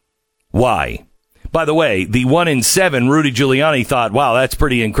 Why? By the way, the 1 in 7, Rudy Giuliani thought, wow, that's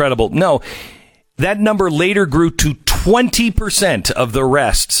pretty incredible. No, that number later grew to 20% of the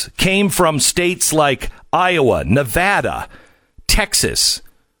arrests came from states like Iowa, Nevada, Texas.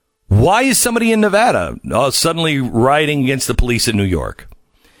 Why is somebody in Nevada suddenly rioting against the police in New York?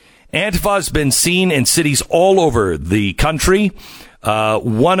 Antifa has been seen in cities all over the country.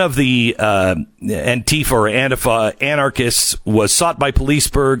 One of the Antifa or Antifa anarchists was sought by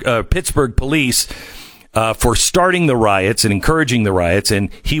Pittsburgh police for starting the riots and encouraging the riots, and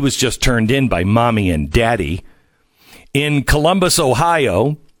he was just turned in by mommy and daddy. In Columbus,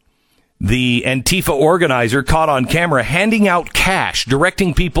 Ohio, the Antifa organizer caught on camera handing out cash,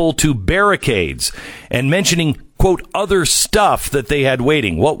 directing people to barricades, and mentioning, quote, other stuff that they had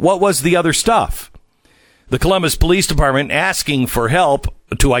waiting. What was the other stuff? The Columbus Police Department asking for help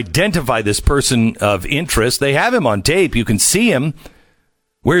to identify this person of interest. They have him on tape. You can see him.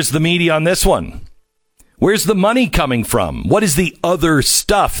 Where's the media on this one? Where's the money coming from? What is the other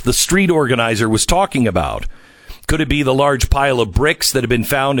stuff the street organizer was talking about? Could it be the large pile of bricks that have been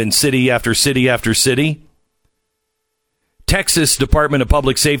found in city after city after city? Texas Department of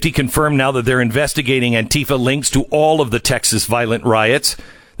Public Safety confirmed now that they're investigating Antifa links to all of the Texas violent riots.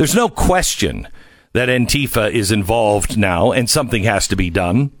 There's no question that Antifa is involved now, and something has to be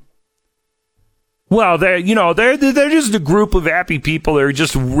done. Well, they're just a group of happy people. They're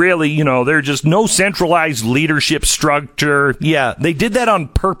just really, they're just no centralized leadership structure. Yeah, they did that on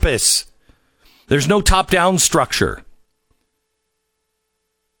purpose. There's no top-down structure.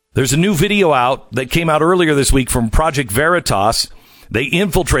 There's a new video out that came out earlier this week from Project Veritas. They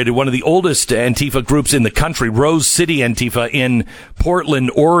infiltrated one of the oldest Antifa groups in the country, Rose City Antifa in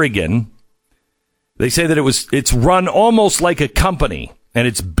Portland, Oregon. They say that it's run almost like a company, and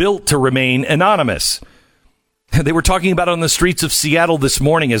it's built to remain anonymous. They were talking about it on the streets of Seattle this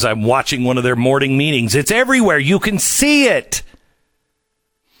morning as I'm watching one of their morning meetings. It's everywhere. You can see it.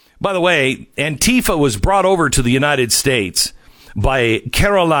 By the way, Antifa was brought over to the United States by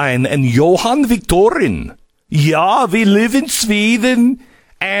Caroline and Johan Victorin. Yeah, we live in Sweden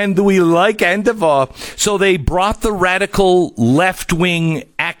and we like Antifa. So they brought the radical left-wing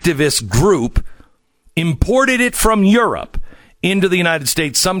activist group, imported it from Europe into the United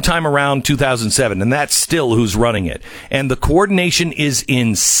States sometime around 2007, and that's still who's running it. And the coordination is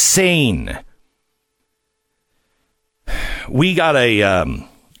insane. We got a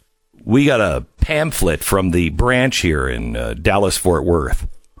pamphlet from the branch here in Dallas-Fort Worth.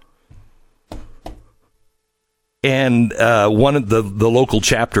 And one of the local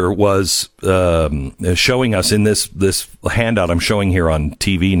chapter was showing us in this handout I'm showing here on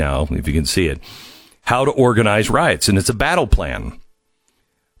TV now, if you can see it, how to organize riots. And it's a battle plan.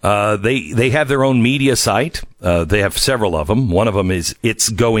 They have their own media site. They have several of them. One of them is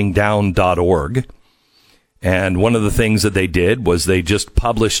itsgoingdown.org. And one of the things that they did was they just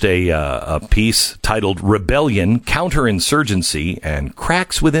published a piece titled Rebellion, Counterinsurgency, and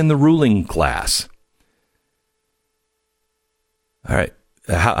Cracks Within the Ruling Class. All right.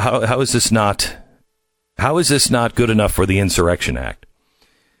 How is this not good enough for the Insurrection Act?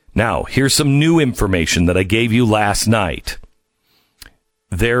 Now, here's some new information that I gave you last night.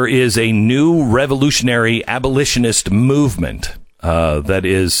 There is a new Revolutionary Abolitionist Movement that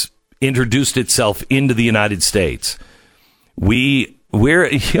is introduced itself into the United States.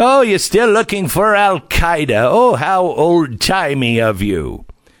 You're still looking for Al-Qaeda. Oh, how old-timey of you.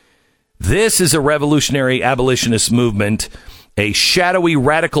 This is a Revolutionary Abolitionist Movement, a shadowy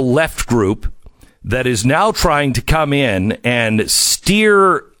radical left group that is now trying to come in and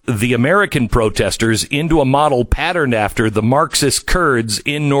steer the American protesters into a model patterned after the Marxist Kurds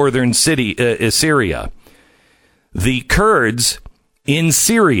in northern Syria. The Kurds in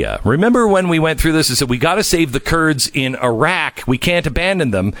Syria. Remember when we went through this and said, we got to save the Kurds in Iraq. We can't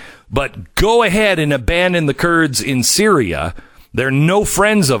abandon them, but go ahead and abandon the Kurds in Syria. They're no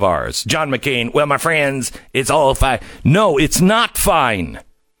friends of ours. John McCain, well, my friends, it's all fine. No, it's not fine.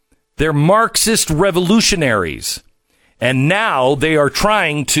 They're Marxist revolutionaries. And now they are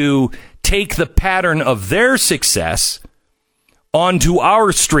trying to take the pattern of their success onto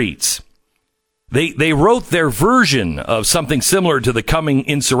our streets. They wrote their version of something similar to the coming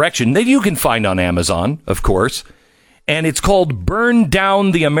insurrection that you can find on Amazon, of course. And it's called Burn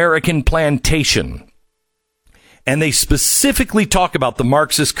Down the American Plantation. And they specifically talk about the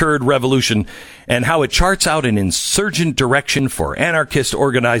Marxist Kurd revolution and how it charts out an insurgent direction for anarchist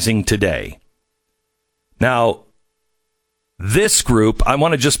organizing today. Now, this group, I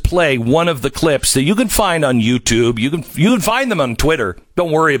want to just play one of the clips that you can find on YouTube. You can find them on Twitter.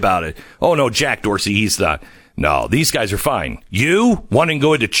 Don't worry about it. Oh, no, Jack Dorsey, he's not. No, these guys are fine. You wanting to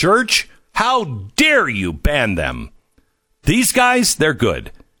go into church? How dare you ban them? These guys, they're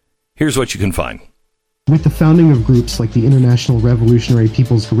good. Here's what you can find. With the founding of groups like the International Revolutionary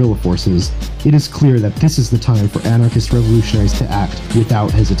People's Guerrilla Forces, it is clear that this is the time for anarchist revolutionaries to act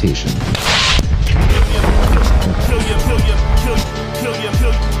without hesitation.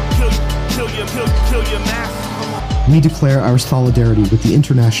 We declare our solidarity with the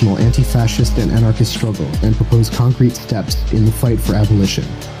international anti-fascist and anarchist struggle and propose concrete steps in the fight for abolition.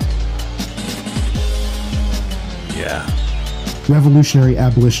 Yeah. Revolutionary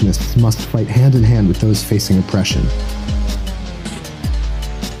abolitionists must fight hand in hand with those facing oppression.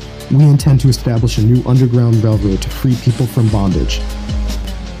 We intend to establish a new underground railroad to free people from bondage.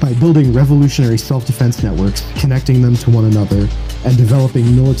 By building revolutionary self-defense networks, connecting them to one another, and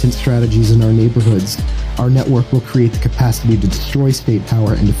developing militant strategies in our neighborhoods, our network will create the capacity to destroy state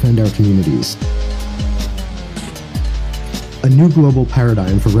power and defend our communities. A new global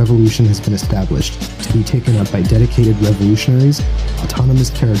paradigm for revolution has been established, to be taken up by dedicated revolutionaries, autonomous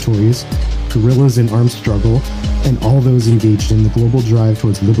territories, guerrillas in armed struggle, and all those engaged in the global drive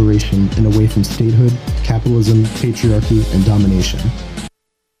towards liberation and away from statehood, capitalism, patriarchy, and domination.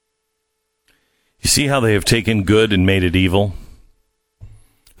 You see how they have taken good and made it evil?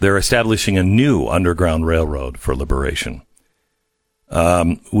 They're establishing a new underground railroad for liberation.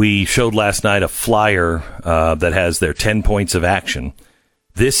 We showed last night a flyer that has their 10 points of action.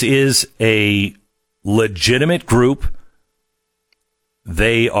 This is a legitimate group.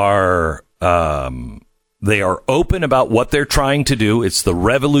 They are open about what they're trying to do. It's the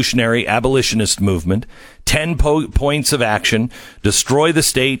Revolutionary Abolitionist Movement. 10 points of action. Destroy the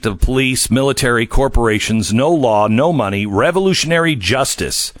state, the police, military, corporations, no law, no money, revolutionary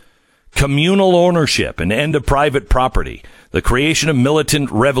justice, communal ownership, an end to private property, the creation of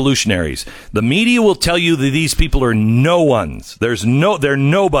militant revolutionaries. The media will tell you that these people are no ones. They're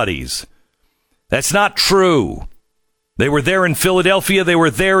nobodies. That's not true. They were there in Philadelphia. They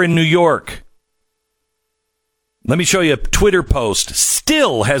were there in New York. Let me show you a Twitter post.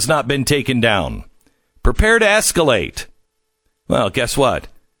 Still has not been taken down. Prepare to escalate. Well, guess what?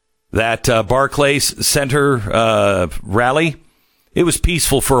 That Barclays Center rally, it was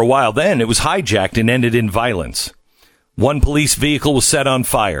peaceful for a while. Then it was hijacked and ended in violence. One police vehicle was set on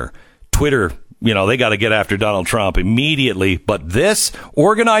fire. Twitter, they got to get after Donald Trump immediately. But this,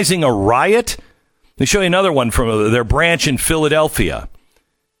 organizing a riot? Let me show you another one from their branch in Philadelphia.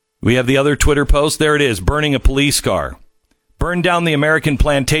 We have the other Twitter post. There it is, burning a police car. Burn down the American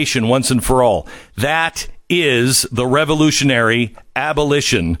plantation once and for all. That is the Revolutionary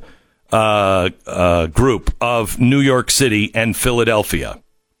Abolition group of New York City and Philadelphia.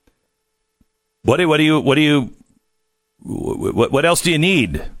 What else do you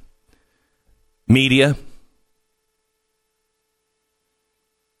need? Media.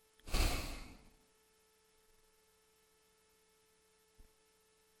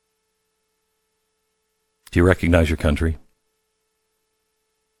 Do you recognize your country?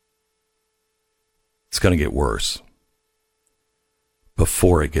 It's going to get worse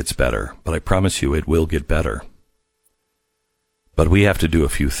before it gets better. But I promise you it will get better. But we have to do a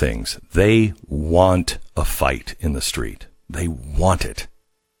few things. They want a fight in the street. They want it.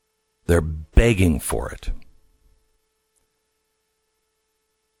 They're begging for it.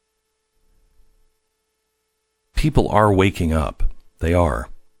 People are waking up. They are.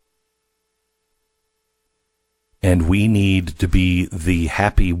 And we need to be the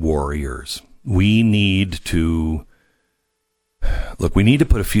happy warriors. We need to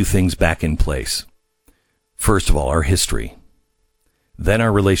put a few things back in place. First of all, our history. Then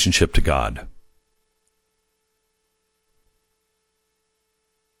our relationship to God.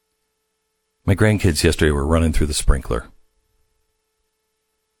 My grandkids yesterday were running through the sprinkler.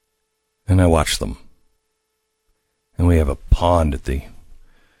 And I watched them. And we have a pond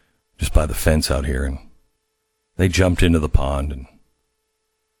just by the fence out here, and they jumped into the pond, and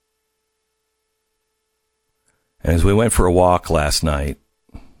as we went for a walk last night,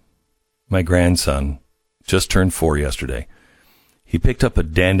 my grandson just turned 4 yesterday. He picked up a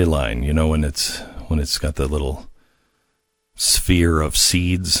dandelion, when it's got the little sphere of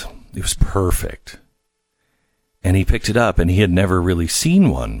seeds. It was perfect. And he picked it up, and he had never really seen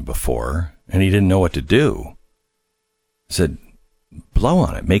one before, and he didn't know what to do. I said, blow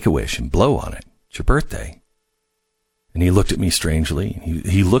on it, make a wish, and blow on it. It's your birthday. And he looked at me strangely.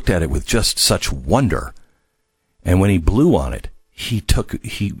 He looked at it with just such wonder. And when he blew on it, he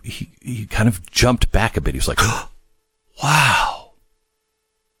kind of jumped back a bit. He was like, oh, wow.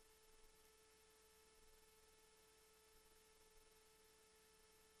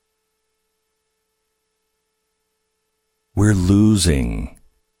 We're losing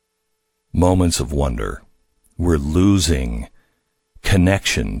moments of wonder. We're losing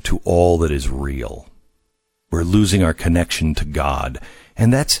connection to all that is real. We're losing our connection to God.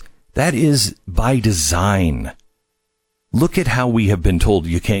 And that is by design. Look at how we have been told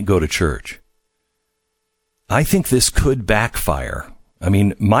you can't go to church. I think this could backfire. I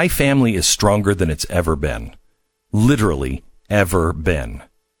mean, my family is stronger than it's ever been. Literally ever been.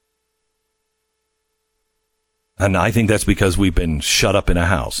 And I think that's because we've been shut up in a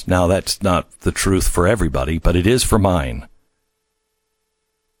house. Now, that's not the truth for everybody, but it is for mine.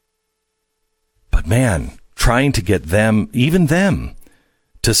 But man, trying to get them, even them,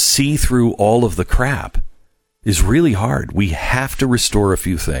 to see through all of the crap is really hard. We have to restore a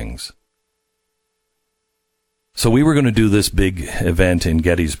few things. So we were going to do this big event in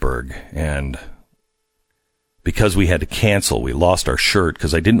Gettysburg, and because we had to cancel, we lost our shirt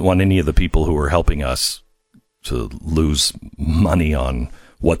because I didn't want any of the people who were helping us to lose money on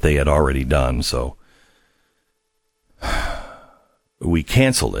what they had already done. So we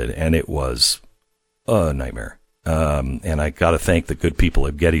canceled it, and it was a nightmare. And I got to thank the good people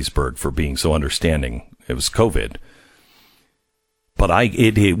at Gettysburg for being so understanding. It was COVID. But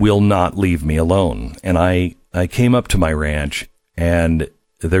it will not leave me alone. And I came up to my ranch, and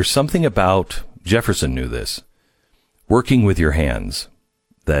there's something about, Jefferson knew this, working with your hands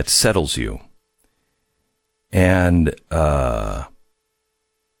that settles you. And the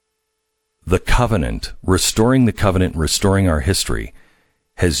covenant, restoring the covenant, restoring our history,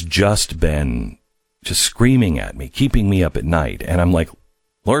 has just been just screaming at me, keeping me up at night. And I'm like,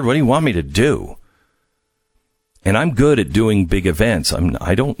 Lord, what do you want me to do? And I'm good at doing big events.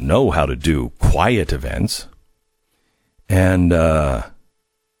 I don't know how to do quiet events. And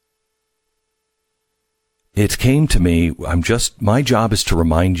it came to me, my job is to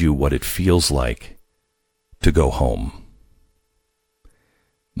remind you what it feels like to go home.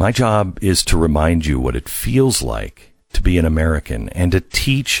 My job is to remind you what it feels like to be an American and to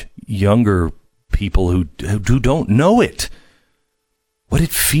teach younger people who don't know it what it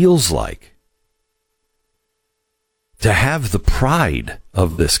feels like to have the pride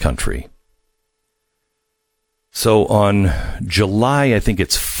of this country. So on July, I think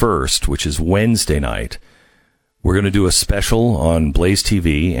it's 1st, which is Wednesday night, we're going to do a special on Blaze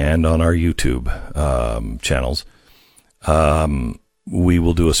TV and on our YouTube channels. We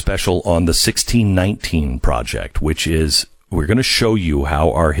will do a special on the 1619 Project, which is, we're going to show you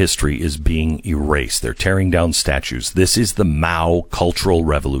how our history is being erased. They're tearing down statues. This is the Mao Cultural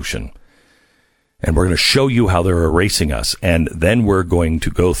Revolution. And we're going to show you how they're erasing us. And then we're going to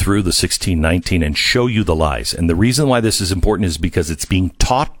go through the 1619 and show you the lies. And the reason why this is important is because it's being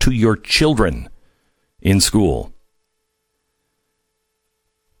taught to your children in school.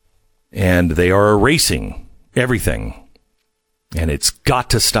 And they are erasing everything. And it's got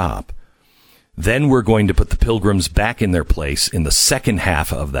to stop. Then we're going to put the Pilgrims back in their place in the second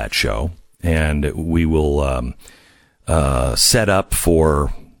half of that show. And we will set up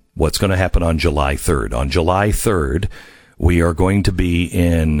for what's going to happen on July 3rd. On July 3rd, we are going to be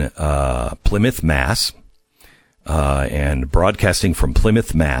in Plymouth, Mass, and broadcasting from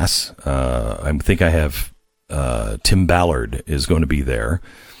Plymouth, Mass. I think I have Tim Ballard is going to be there.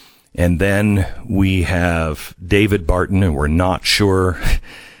 And then we have David Barton, and we're not sure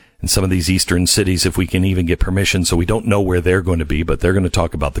in some of these eastern cities if we can even get permission, so we don't know where they're going to be, but they're going to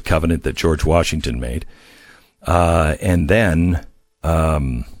talk about the covenant that George Washington made. And then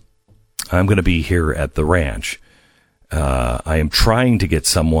I'm going to be here at the ranch. I am trying to get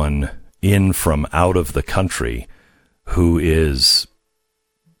someone in from out of the country who is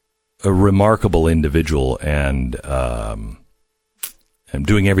a remarkable individual, and I'm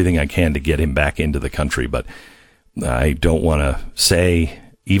doing everything I can to get him back into the country, but I don't want to say,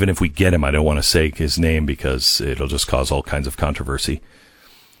 even if we get him, I don't want to say his name because it'll just cause all kinds of controversy.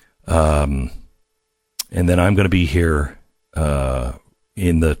 And then I'm going to be here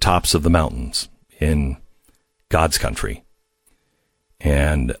in the tops of the mountains in God's country.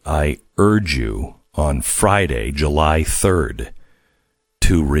 And I urge you on Friday, July 3rd,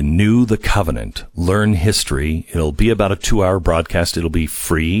 to renew the covenant, learn history. It'll be about a 2-hour broadcast. It'll be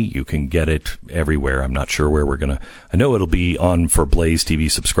free. You can get it everywhere. I'm not sure where we're going to. I know it'll be on for Blaze TV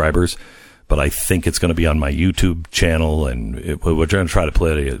subscribers, but I think it's going to be on my YouTube channel, and we're going to try to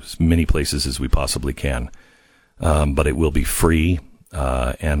play it as many places as we possibly can. But it will be free,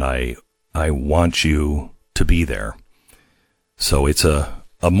 and I want you to be there. So it's a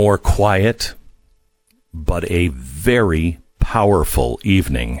more quiet, but a very powerful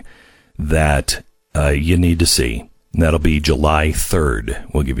evening that you need to see. And that'll be July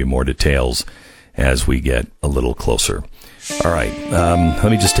 3rd. We'll give you more details as we get a little closer. All right.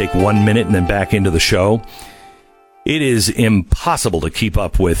 Let me just take 1 minute and then back into the show. It is impossible to keep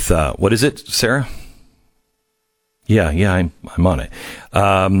up with, what is it, Sarah? Yeah, I'm on it.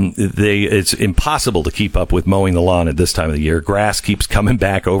 It's impossible to keep up with mowing the lawn at this time of the year. Grass keeps coming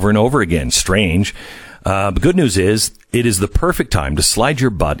back over and over again. Strange. The good news is it is the perfect time to slide your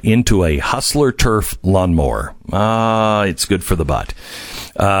butt into a Hustler Turf lawnmower. It's good for the butt.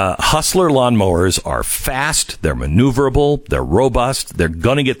 Hustler lawnmowers are fast, they're maneuverable, they're robust, they're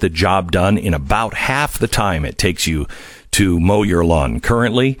going to get the job done in about half the time it takes you to mow your lawn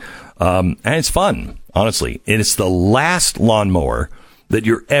currently. And it's fun, honestly. And it's the last lawnmower that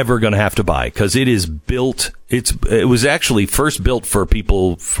you're ever going to have to buy because it is built. It was actually first built for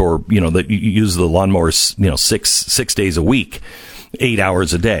people that use the lawnmowers, 6 days a week, 8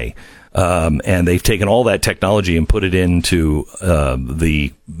 hours a day. And they've taken all that technology and put it into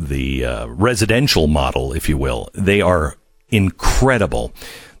the residential model, if you will. They are incredible.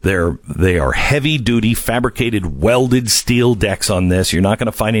 They are heavy duty fabricated welded steel decks on this. You're not going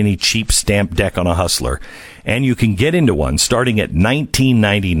to find any cheap stamped deck on a Hustler. And you can get into one starting at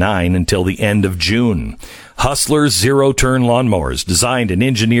 $19.99 until the end of June. Hustler zero-turn lawnmowers, designed and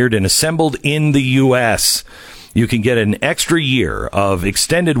engineered and assembled in the U.S. You can get an extra year of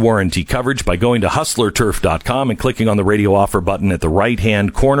extended warranty coverage by going to hustlerturf.com and clicking on the radio offer button at the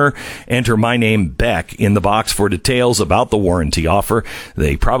right-hand corner. Enter my name, Beck, in the box for details about the warranty offer.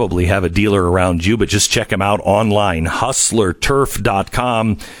 They probably have a dealer around you, but just check them out online,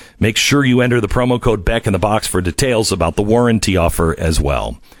 hustlerturf.com. Make sure you enter the promo code Beck in the box for details about the warranty offer as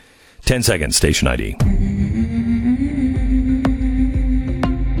well. 10 seconds, station ID.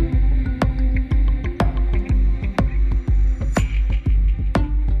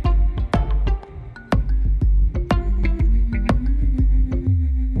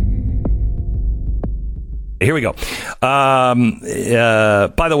 Here we go. By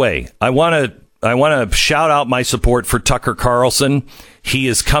the way, I want to shout out my support for Tucker Carlson. He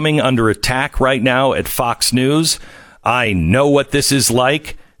is coming under attack right now at Fox News. I know what this is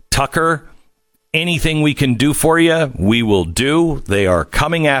like. Tucker, anything we can do for you, we will do. They are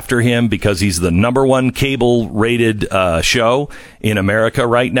coming after him because he's the #1 cable-rated show in America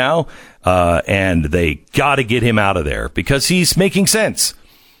right now. And they got to get him out of there because he's making sense.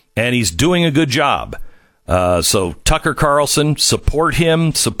 And he's doing a good job. So Tucker Carlson, support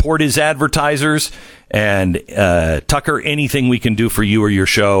him, support his advertisers, and Tucker, anything we can do for you or your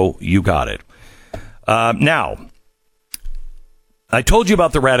show, you got it. Now, I told you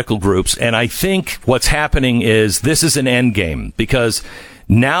about the radical groups, and I think what's happening is this is an end game because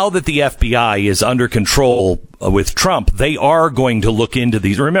now that the FBI is under control with Trump, they are going to look into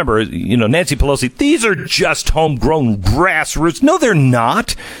these. Remember, Nancy Pelosi, these are just homegrown grassroots. No, they're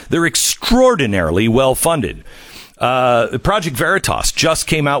not. They're extraordinarily well-funded. Project Veritas just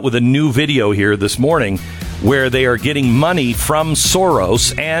came out with a new video here this morning where they are getting money from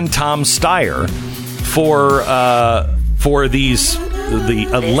Soros and Tom Steyer for the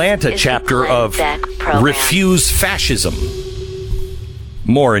Atlanta chapter of Refuse Fascism.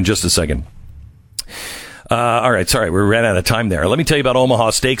 More in just a second. All right, sorry, we ran out of time there. Let me tell you about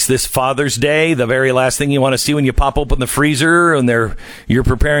Omaha Steaks this Father's Day. The very last thing you want to see when you pop open the freezer and you're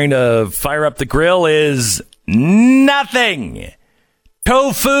preparing to fire up the grill is nothing.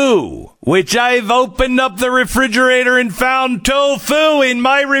 Tofu, which I've opened up the refrigerator and found tofu in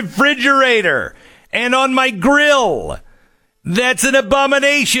my refrigerator and on my grill. That's an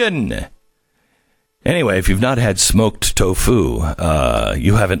abomination. Anyway, if you've not had smoked tofu,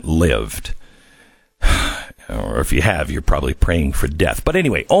 you haven't lived. Or if you have, you're probably praying for death. But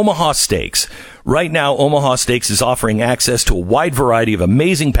anyway, Omaha Steaks. Right now, Omaha Steaks is offering access to a wide variety of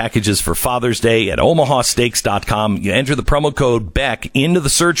amazing packages for Father's Day at omahasteaks.com. You enter the promo code Beck into the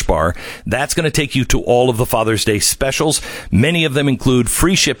search bar. That's going to take you to all of the Father's Day specials. Many of them include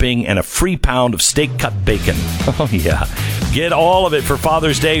free shipping and a free pound of steak cut bacon. Oh, yeah. Get all of it for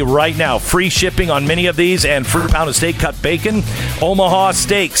Father's Day right now. Free shipping on many of these and free pound of steak cut bacon. Omaha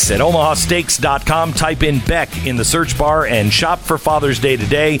Steaks at omahasteaks.com. Type in Beck in the search bar and shop for Father's Day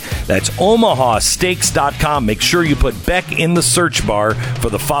today. That's omahasteaks.com. Make sure you put Beck in the search bar for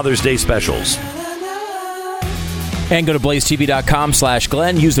the Father's Day specials. And go to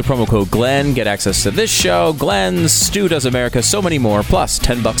blazetv.com/Glenn. Use the promo code Glenn. Get access to this show, Glenn's, Stu Does America, so many more, plus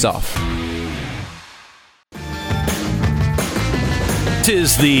 $10 off. This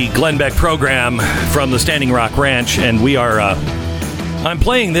is the Glenn Beck program from the Standing Rock Ranch, and we are... I'm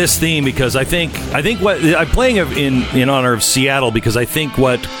playing this theme because I think what I'm playing in honor of Seattle because I think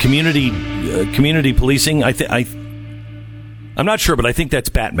what community policing I'm not sure, but I think that's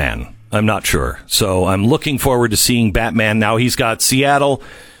Batman. I'm not sure. So I'm looking forward to seeing Batman. Now he's got Seattle,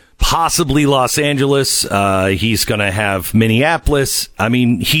 possibly Los Angeles. He's going to have Minneapolis. I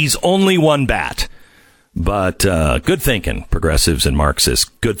mean, he's only one bat. But good thinking, progressives and Marxists.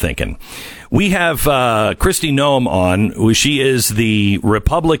 Good thinking. We have Kristi Noem on. She is the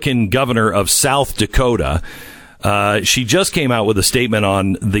Republican governor of South Dakota. She just came out with a statement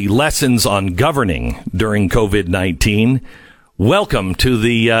on the lessons on governing during COVID-19. Welcome to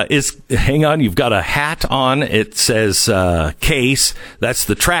the hang on, you've got a hat on. It says Case. That's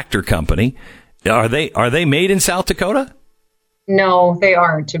the tractor company. Are they made in South Dakota? No, they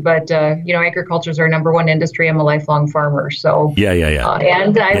aren't. But, agriculture is our number one industry. I'm a lifelong farmer. So, yeah.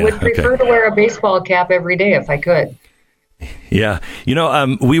 And I would prefer to wear a baseball cap every day if I could. Yeah.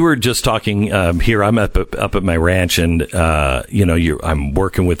 We were just talking here. I'm up at my ranch and, I'm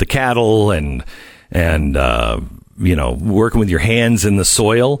working with the cattle and working with your hands in the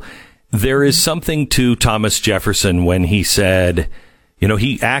soil. There is something to Thomas Jefferson when he said,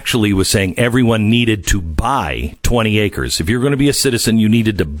 he actually was saying everyone needed to buy 20 acres. If you're going to be a citizen, you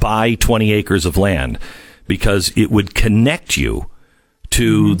needed to buy 20 acres of land because it would connect you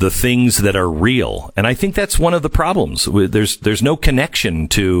to the things that are real. And I think that's one of the problems. There's no connection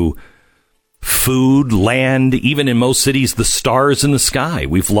to food, land, even in most cities, the stars in the sky.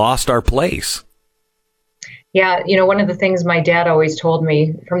 We've lost our place. Yeah, one of the things my dad always told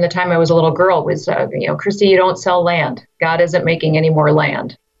me from the time I was a little girl was, Kristi, you don't sell land. God isn't making any more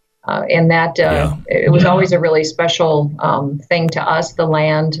land. And that it was always a really special thing to us, the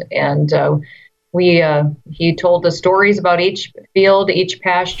land. And he told the stories about each field, each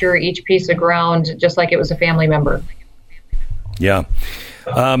pasture, each piece of ground, just like it was a family member. Yeah.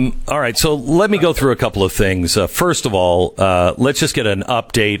 All right. So let me go through a couple of things. First of all, let's just get an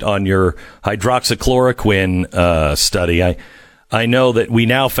update on your hydroxychloroquine study. I know that we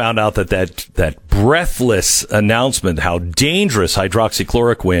now found out that breathless announcement, how dangerous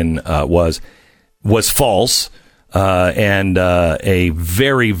hydroxychloroquine was false, and a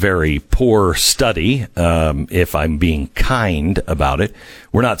very, very poor study, if I'm being kind about it.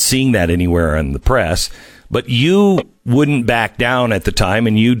 We're not seeing that anywhere in the press. But you wouldn't back down at the time,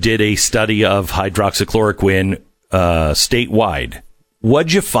 and you did a study of hydroxychloroquine statewide.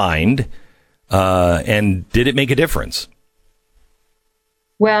 What'd you find, and did it make a difference?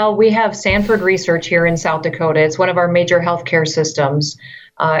 Well, we have Sanford Research here in South Dakota. It's one of our major healthcare systems,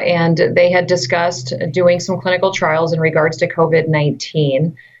 and they had discussed doing some clinical trials in regards to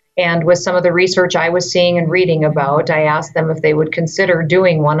COVID-19. And with some of the research I was seeing and reading about, I asked them if they would consider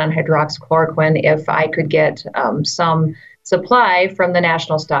doing one on hydroxychloroquine if I could get some supply from the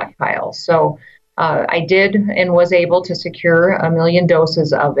national stockpile. So I did and was able to secure 1 million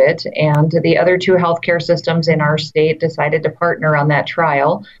doses of it. And the other two healthcare systems in our state decided to partner on that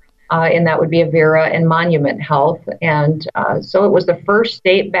trial. And that would be Avera and Monument Health. And so it was the first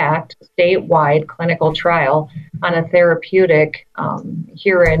state-backed, statewide clinical trial on a therapeutic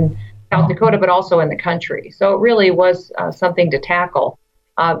here in South Dakota, but also in the country. So it really was something to tackle.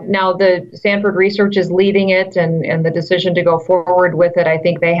 Now, the Sanford Research is leading it, and the decision to go forward with it, I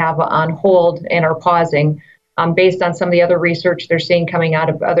think they have on hold and are pausing based on some of the other research they're seeing coming out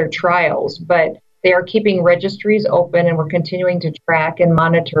of other trials. But they are keeping registries open, and we're continuing to track and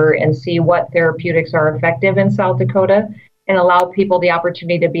monitor and see what therapeutics are effective in South Dakota and allow people the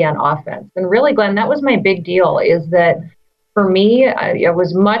opportunity to be on offense. And really, Glenn, that was my big deal, is that for me, I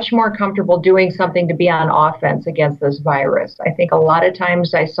was much more comfortable doing something to be on offense against this virus. I think a lot of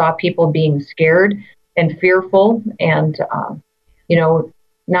times I saw people being scared and fearful and,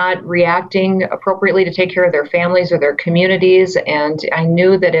 not reacting appropriately to take care of their families or their communities. And I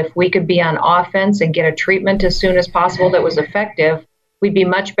knew that if we could be on offense and get a treatment as soon as possible that was effective, we'd be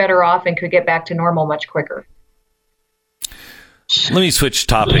much better off and could get back to normal much quicker. Let me switch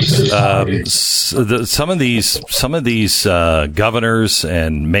topics. Some of these governors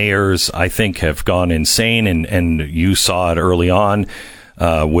and mayors, I think, have gone insane, and you saw it early on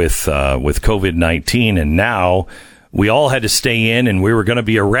with COVID-19, and now we all had to stay in, and we were going to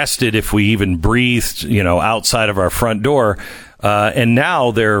be arrested if we even breathed, outside of our front door. And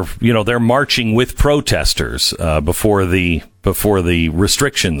now they're marching with protesters before the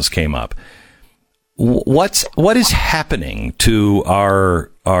restrictions came up. What is happening to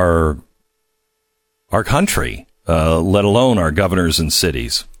our country, let alone our governors and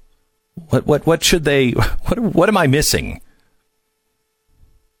cities? What should they? What am I missing?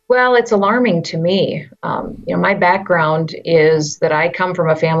 Well, it's alarming to me. My background is that I come from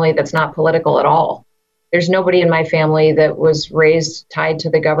a family that's not political at all. There's nobody in my family that was raised tied to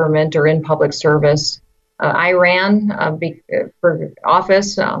the government or in public service. I ran for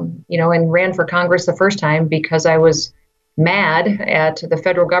office, and ran for Congress the first time because I was mad at the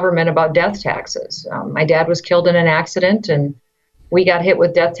federal government about death taxes. My dad was killed in an accident, and we got hit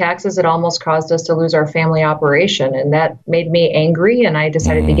with death taxes. It almost caused us to lose our family operation, and that made me angry, and I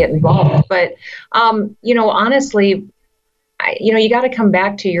decided to get involved. But, honestly, you got to come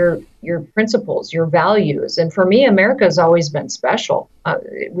back to your principles, your values. And for me, America has always been special.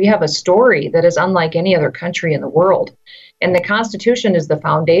 We have a story that is unlike any other country in the world. And the Constitution is the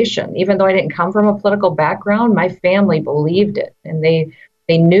foundation. Even though I didn't come from a political background, my family believed it. And they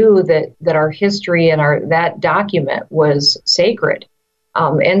knew that our history and that document was sacred.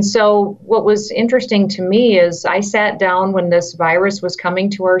 And so what was interesting to me is I sat down when this virus was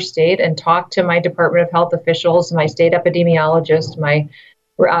coming to our state and talked to my Department of Health officials, my state epidemiologist, my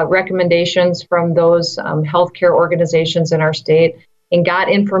recommendations from those healthcare organizations in our state, and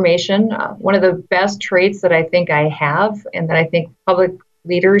got information. One of the best traits that I think I have and that I think public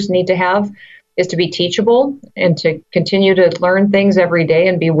leaders need to have is to be teachable and to continue to learn things every day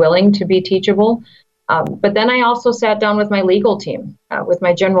and be willing to be teachable. But then I also sat down with my legal team, with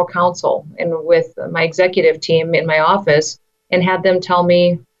my general counsel, and with my executive team in my office, and had them tell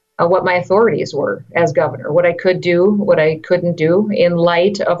me what my authorities were as governor, what I could do, what I couldn't do in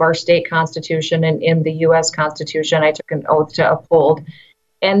light of our state constitution and in the U.S. Constitution. I took an oath to uphold.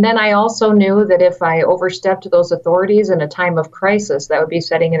 And then I also knew that if I overstepped those authorities in a time of crisis, that would be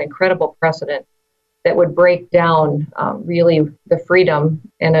setting an incredible precedent that would break down really the freedom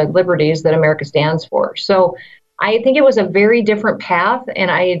and liberties that America stands for. So I think it was a very different path,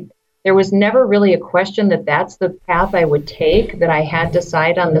 and there was never really a question that that's the path I would take, that I had to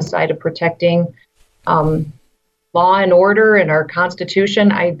side on the side of protecting law and order and our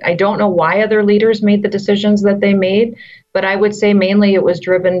Constitution. I don't know why other leaders made the decisions that they made, but I would say mainly it was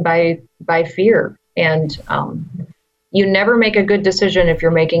driven by fear. And you never make a good decision if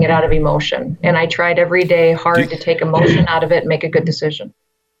you're making it out of emotion. And I tried every day hard to take emotion out of it and make a good decision.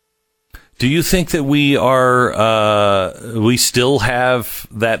 Do you think that we still have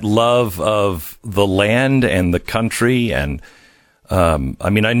that love of the land and the country? And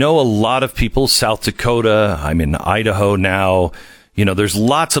I know a lot of people, South Dakota, I'm in Idaho now, there's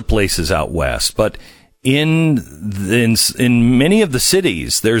lots of places out west, but in many of the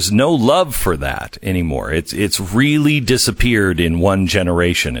cities, there's no love for that anymore. It's really disappeared in one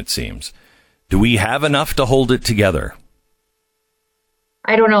generation, it seems. Do we have enough to hold it together?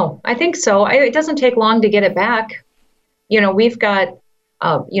 I don't know. I think so. It doesn't take long to get it back. We've got,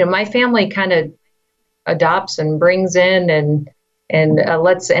 my family kind of adopts and brings in and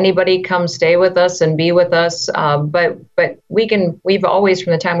lets anybody come stay with us and be with us. But we've always,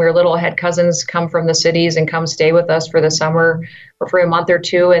 from the time we were little, had cousins come from the cities and come stay with us for the summer or for a month or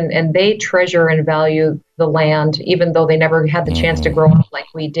two. And they treasure and value the land, even though they never had the chance to grow up like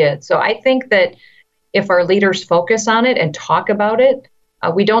we did. So I think that if our leaders focus on it and talk about it,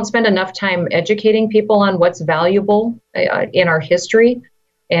 we don't spend enough time educating people on what's valuable in our history.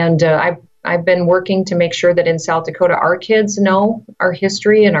 And I've been working to make sure that in South Dakota, our kids know our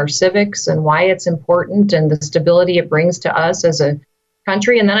history and our civics and why it's important and the stability it brings to us as a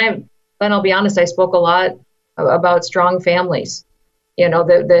country. And then I'll be honest, I spoke a lot about strong families,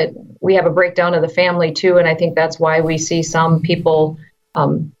 that we have a breakdown of the family too. And I think that's why we see some people,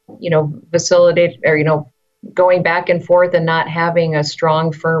 facilitate or, going back and forth and not having a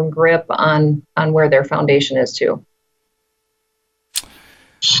strong, firm grip on where their foundation is too.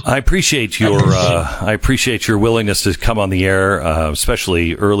 I appreciate your willingness to come on the air,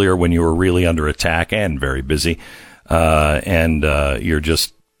 especially earlier when you were really under attack and very busy, and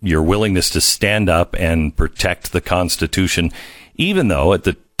your willingness to stand up and protect the Constitution, even though at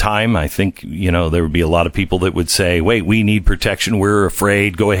the time I think there would be a lot of people that would say, "Wait, we need protection. We're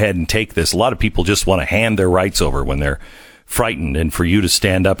afraid. Go ahead and take this." A lot of people just want to hand their rights over when they're frightened, and for you to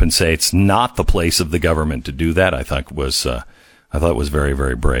stand up and say it's not the place of the government to do that, I thought was very,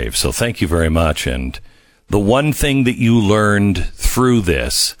 very brave. So thank you very much. And the one thing that you learned through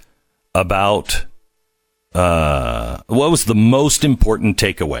this about what was the most important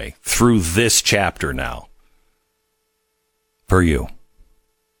takeaway through this chapter now for you?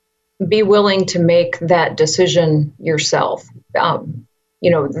 Be willing to make that decision yourself.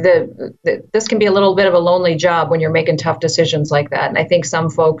 This can be a little bit of a lonely job when you're making tough decisions like that. And I think some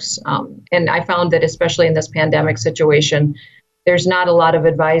folks, and I found that especially in this pandemic situation, there's not a lot of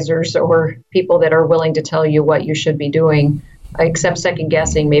advisors or people that are willing to tell you what you should be doing, except second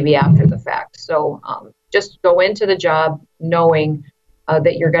guessing maybe after the fact. So just go into the job knowing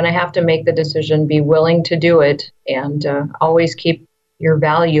that you're going to have to make the decision, be willing to do it, and always keep your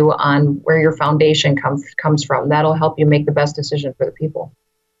value on where your foundation comes from. That'll help you make the best decision for the people.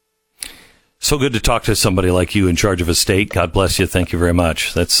 So good to talk to somebody like you in charge of a state. God bless you. Thank you very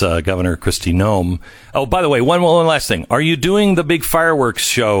much. That's Governor Kristi Noem. Oh, by the way, one last thing. Are you doing the big fireworks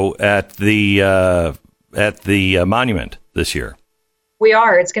show at the monument this year? We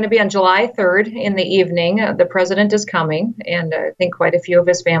are. It's going to be on July 3rd in the evening. The president is coming, and I think quite a few of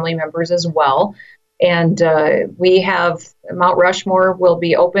his family members as well. And we have Mount Rushmore will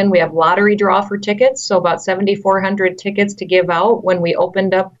be open. We have lottery draw for tickets, so about 7,400 tickets to give out. When we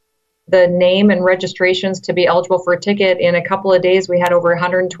opened up the name and registrations to be eligible for a ticket, in a couple of days we had over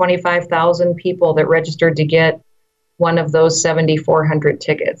 125,000 people that registered to get one of those 7,400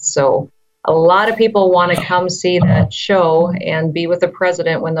 tickets. So a lot of people want to come see that show and be with the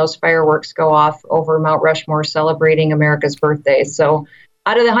president when those fireworks go off over Mount Rushmore celebrating America's birthday. So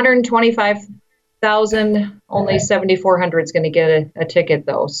out of the 125,000, only 7,400 is going to get a ticket,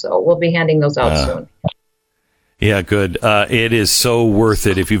 though. So we'll be handing those out soon. Yeah, good. It is so worth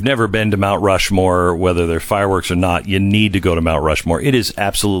it. If you've never been to Mount Rushmore, whether they're fireworks or not, you need to go to Mount Rushmore. It is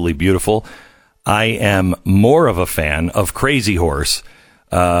absolutely beautiful. I am more of a fan of Crazy Horse.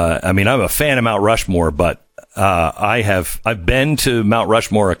 I'm a fan of Mount Rushmore, but I've been to Mount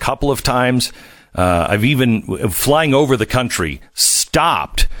Rushmore a couple of times. I've even, flying over the country,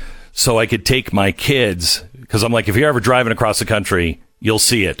 stopped so I could take my kids, because I'm like, if you're ever driving across the country, you'll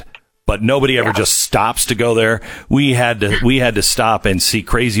see it. But nobody ever just stops to go there. We had to stop and see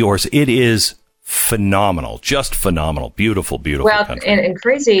Crazy Horse. It is phenomenal, just phenomenal, beautiful country. And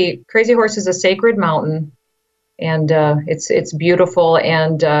Crazy Horse is a sacred mountain, and it's beautiful,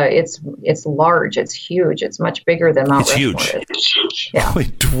 and it's large, it's huge, it's much bigger than Mount Rushmore. It's huge. Yeah.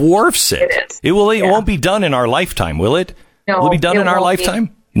 It dwarfs it. It is. It won't be done in our lifetime, will it? No, will it be done in our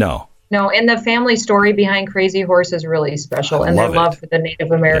lifetime? No. No, and the family story behind Crazy Horse is really special, and their love for the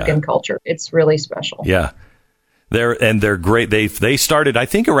Native American culture. It's really special. Yeah. They're great. They started, I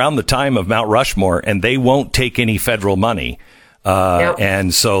think, around the time of Mount Rushmore, and they won't take any federal money.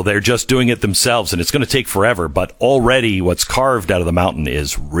 And so they're just doing it themselves, and it's going to take forever. But already what's carved out of the mountain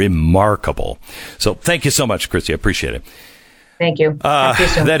is remarkable. So thank you so much, Kristi. I appreciate it. Thank you.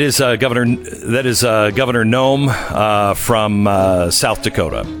 That is Governor Noem from South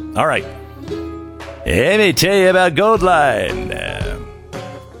Dakota. All right. Let me tell you about Goldline.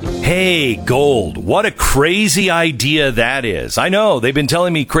 Hey, gold. What a crazy idea that is. I know. They've been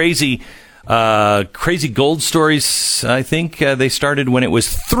telling me crazy gold stories. I think they started when it was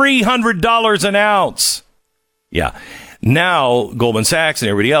 $300 an ounce. Yeah. Now, Goldman Sachs and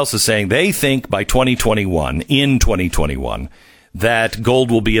everybody else is saying they think by 2021, that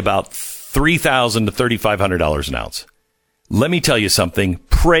gold will be about $3,000 to $3,500 an ounce. Let me tell you something.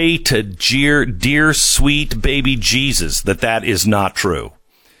 Pray to dear sweet baby Jesus that is not true.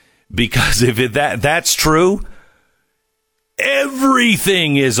 Because if that's true,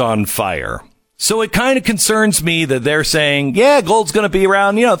 everything is on fire. So it kind of concerns me that they're saying, yeah, gold's going to be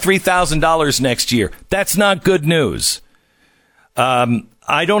around, $3,000 next year. That's not good news.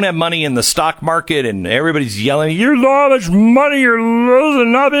 I don't have money in the stock market, and everybody's yelling, you know how much money you're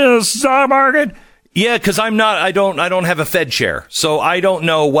losing up in the stock market? Yeah, because I don't have a Fed chair. So I don't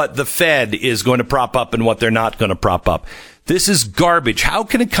know what the Fed is going to prop up and what they're not going to prop up. This is garbage. How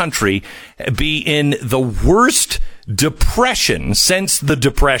can a country be in the worst depression since the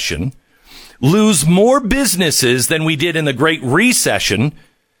Depression, lose more businesses than we did in the Great Recession,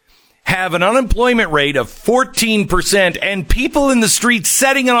 have an unemployment rate of 14%, and people in the streets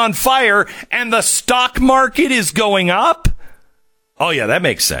setting it on fire, and the stock market is going up? Oh, yeah, that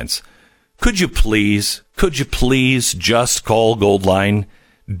makes sense. Could you please just call Goldline?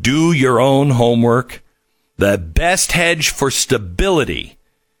 Do your own homework. The best hedge for stability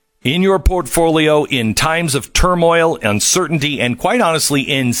in your portfolio in times of turmoil, uncertainty, and quite honestly,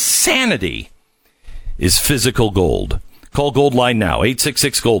 insanity is physical gold. Call Goldline now,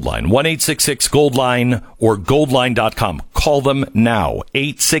 866-GOLDLINE, 1-866-GOLDLINE, or goldline.com. Call them now,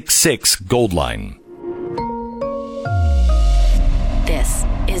 866-GOLDLINE. This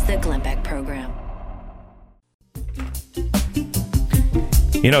is the Glenn Beck Program.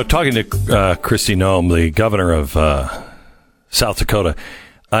 Talking to Kristi Noem, the governor of South Dakota,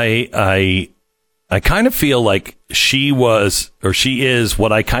 I kind of feel like she is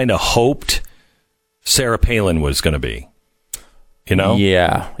what I kind of hoped Sarah Palin was going to be.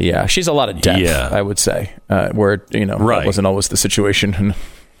 Yeah. She's a lot of depth, I would say, where that wasn't always the situation.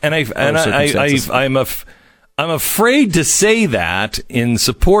 I'm afraid to say that in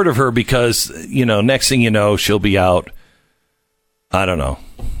support of her because next thing you know, she'll be out. I don't know.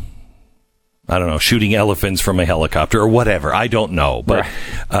 I don't know, shooting elephants from a helicopter or whatever. I don't know. But,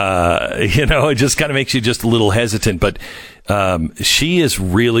 it just kind of makes you just a little hesitant. But she is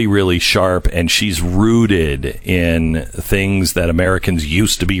really, really sharp, and she's rooted in things that Americans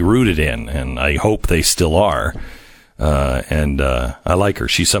used to be rooted in. And I hope they still are. I like her.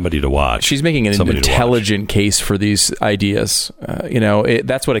 She's somebody to watch. She's making an intelligent case for these ideas.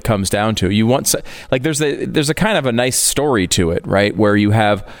 That's what it comes down to. You want, there's a kind of a nice story to it, right? Where you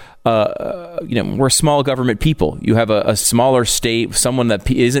have, we're small government people. You have a smaller state, someone that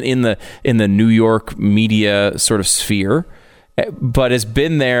isn't in the New York media sort of sphere, but has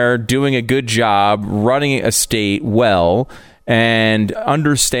been there doing a good job running a state well, and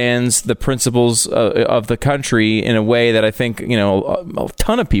understands the principles of the country in a way that I think, a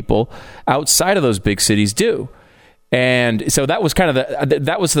ton of people outside of those big cities do. And so that was kind of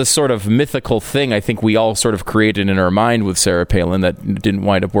that was the sort of mythical thing I think we all sort of created in our mind with Sarah Palin that didn't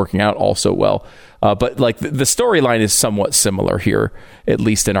wind up working out all so well. But the storyline is somewhat similar here, at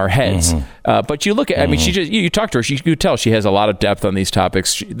least in our heads. But you look at, you talk to her, you could tell she has a lot of depth on these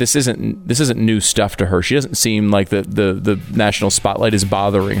topics. This isn't new stuff to her. She doesn't seem like the national spotlight is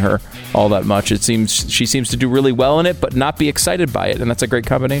bothering her all that much. She seems to do really well in it, but not be excited by it, and that's a great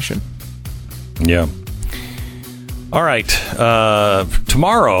combination. Yeah. All right.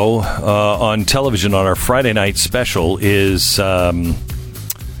 Tomorrow on television on our Friday night special is...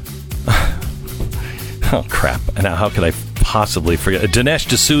 oh, crap. Now, how could I possibly forget? Dinesh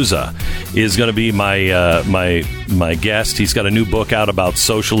D'Souza is going to be my guest. He's got a new book out about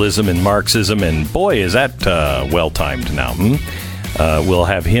socialism and Marxism, and boy, is that well-timed now. We'll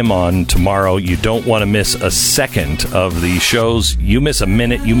have him on tomorrow. You don't want to miss a second of these shows. You miss a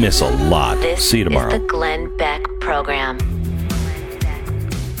minute, you miss a lot. See you tomorrow. This is the Glenn Beck Program.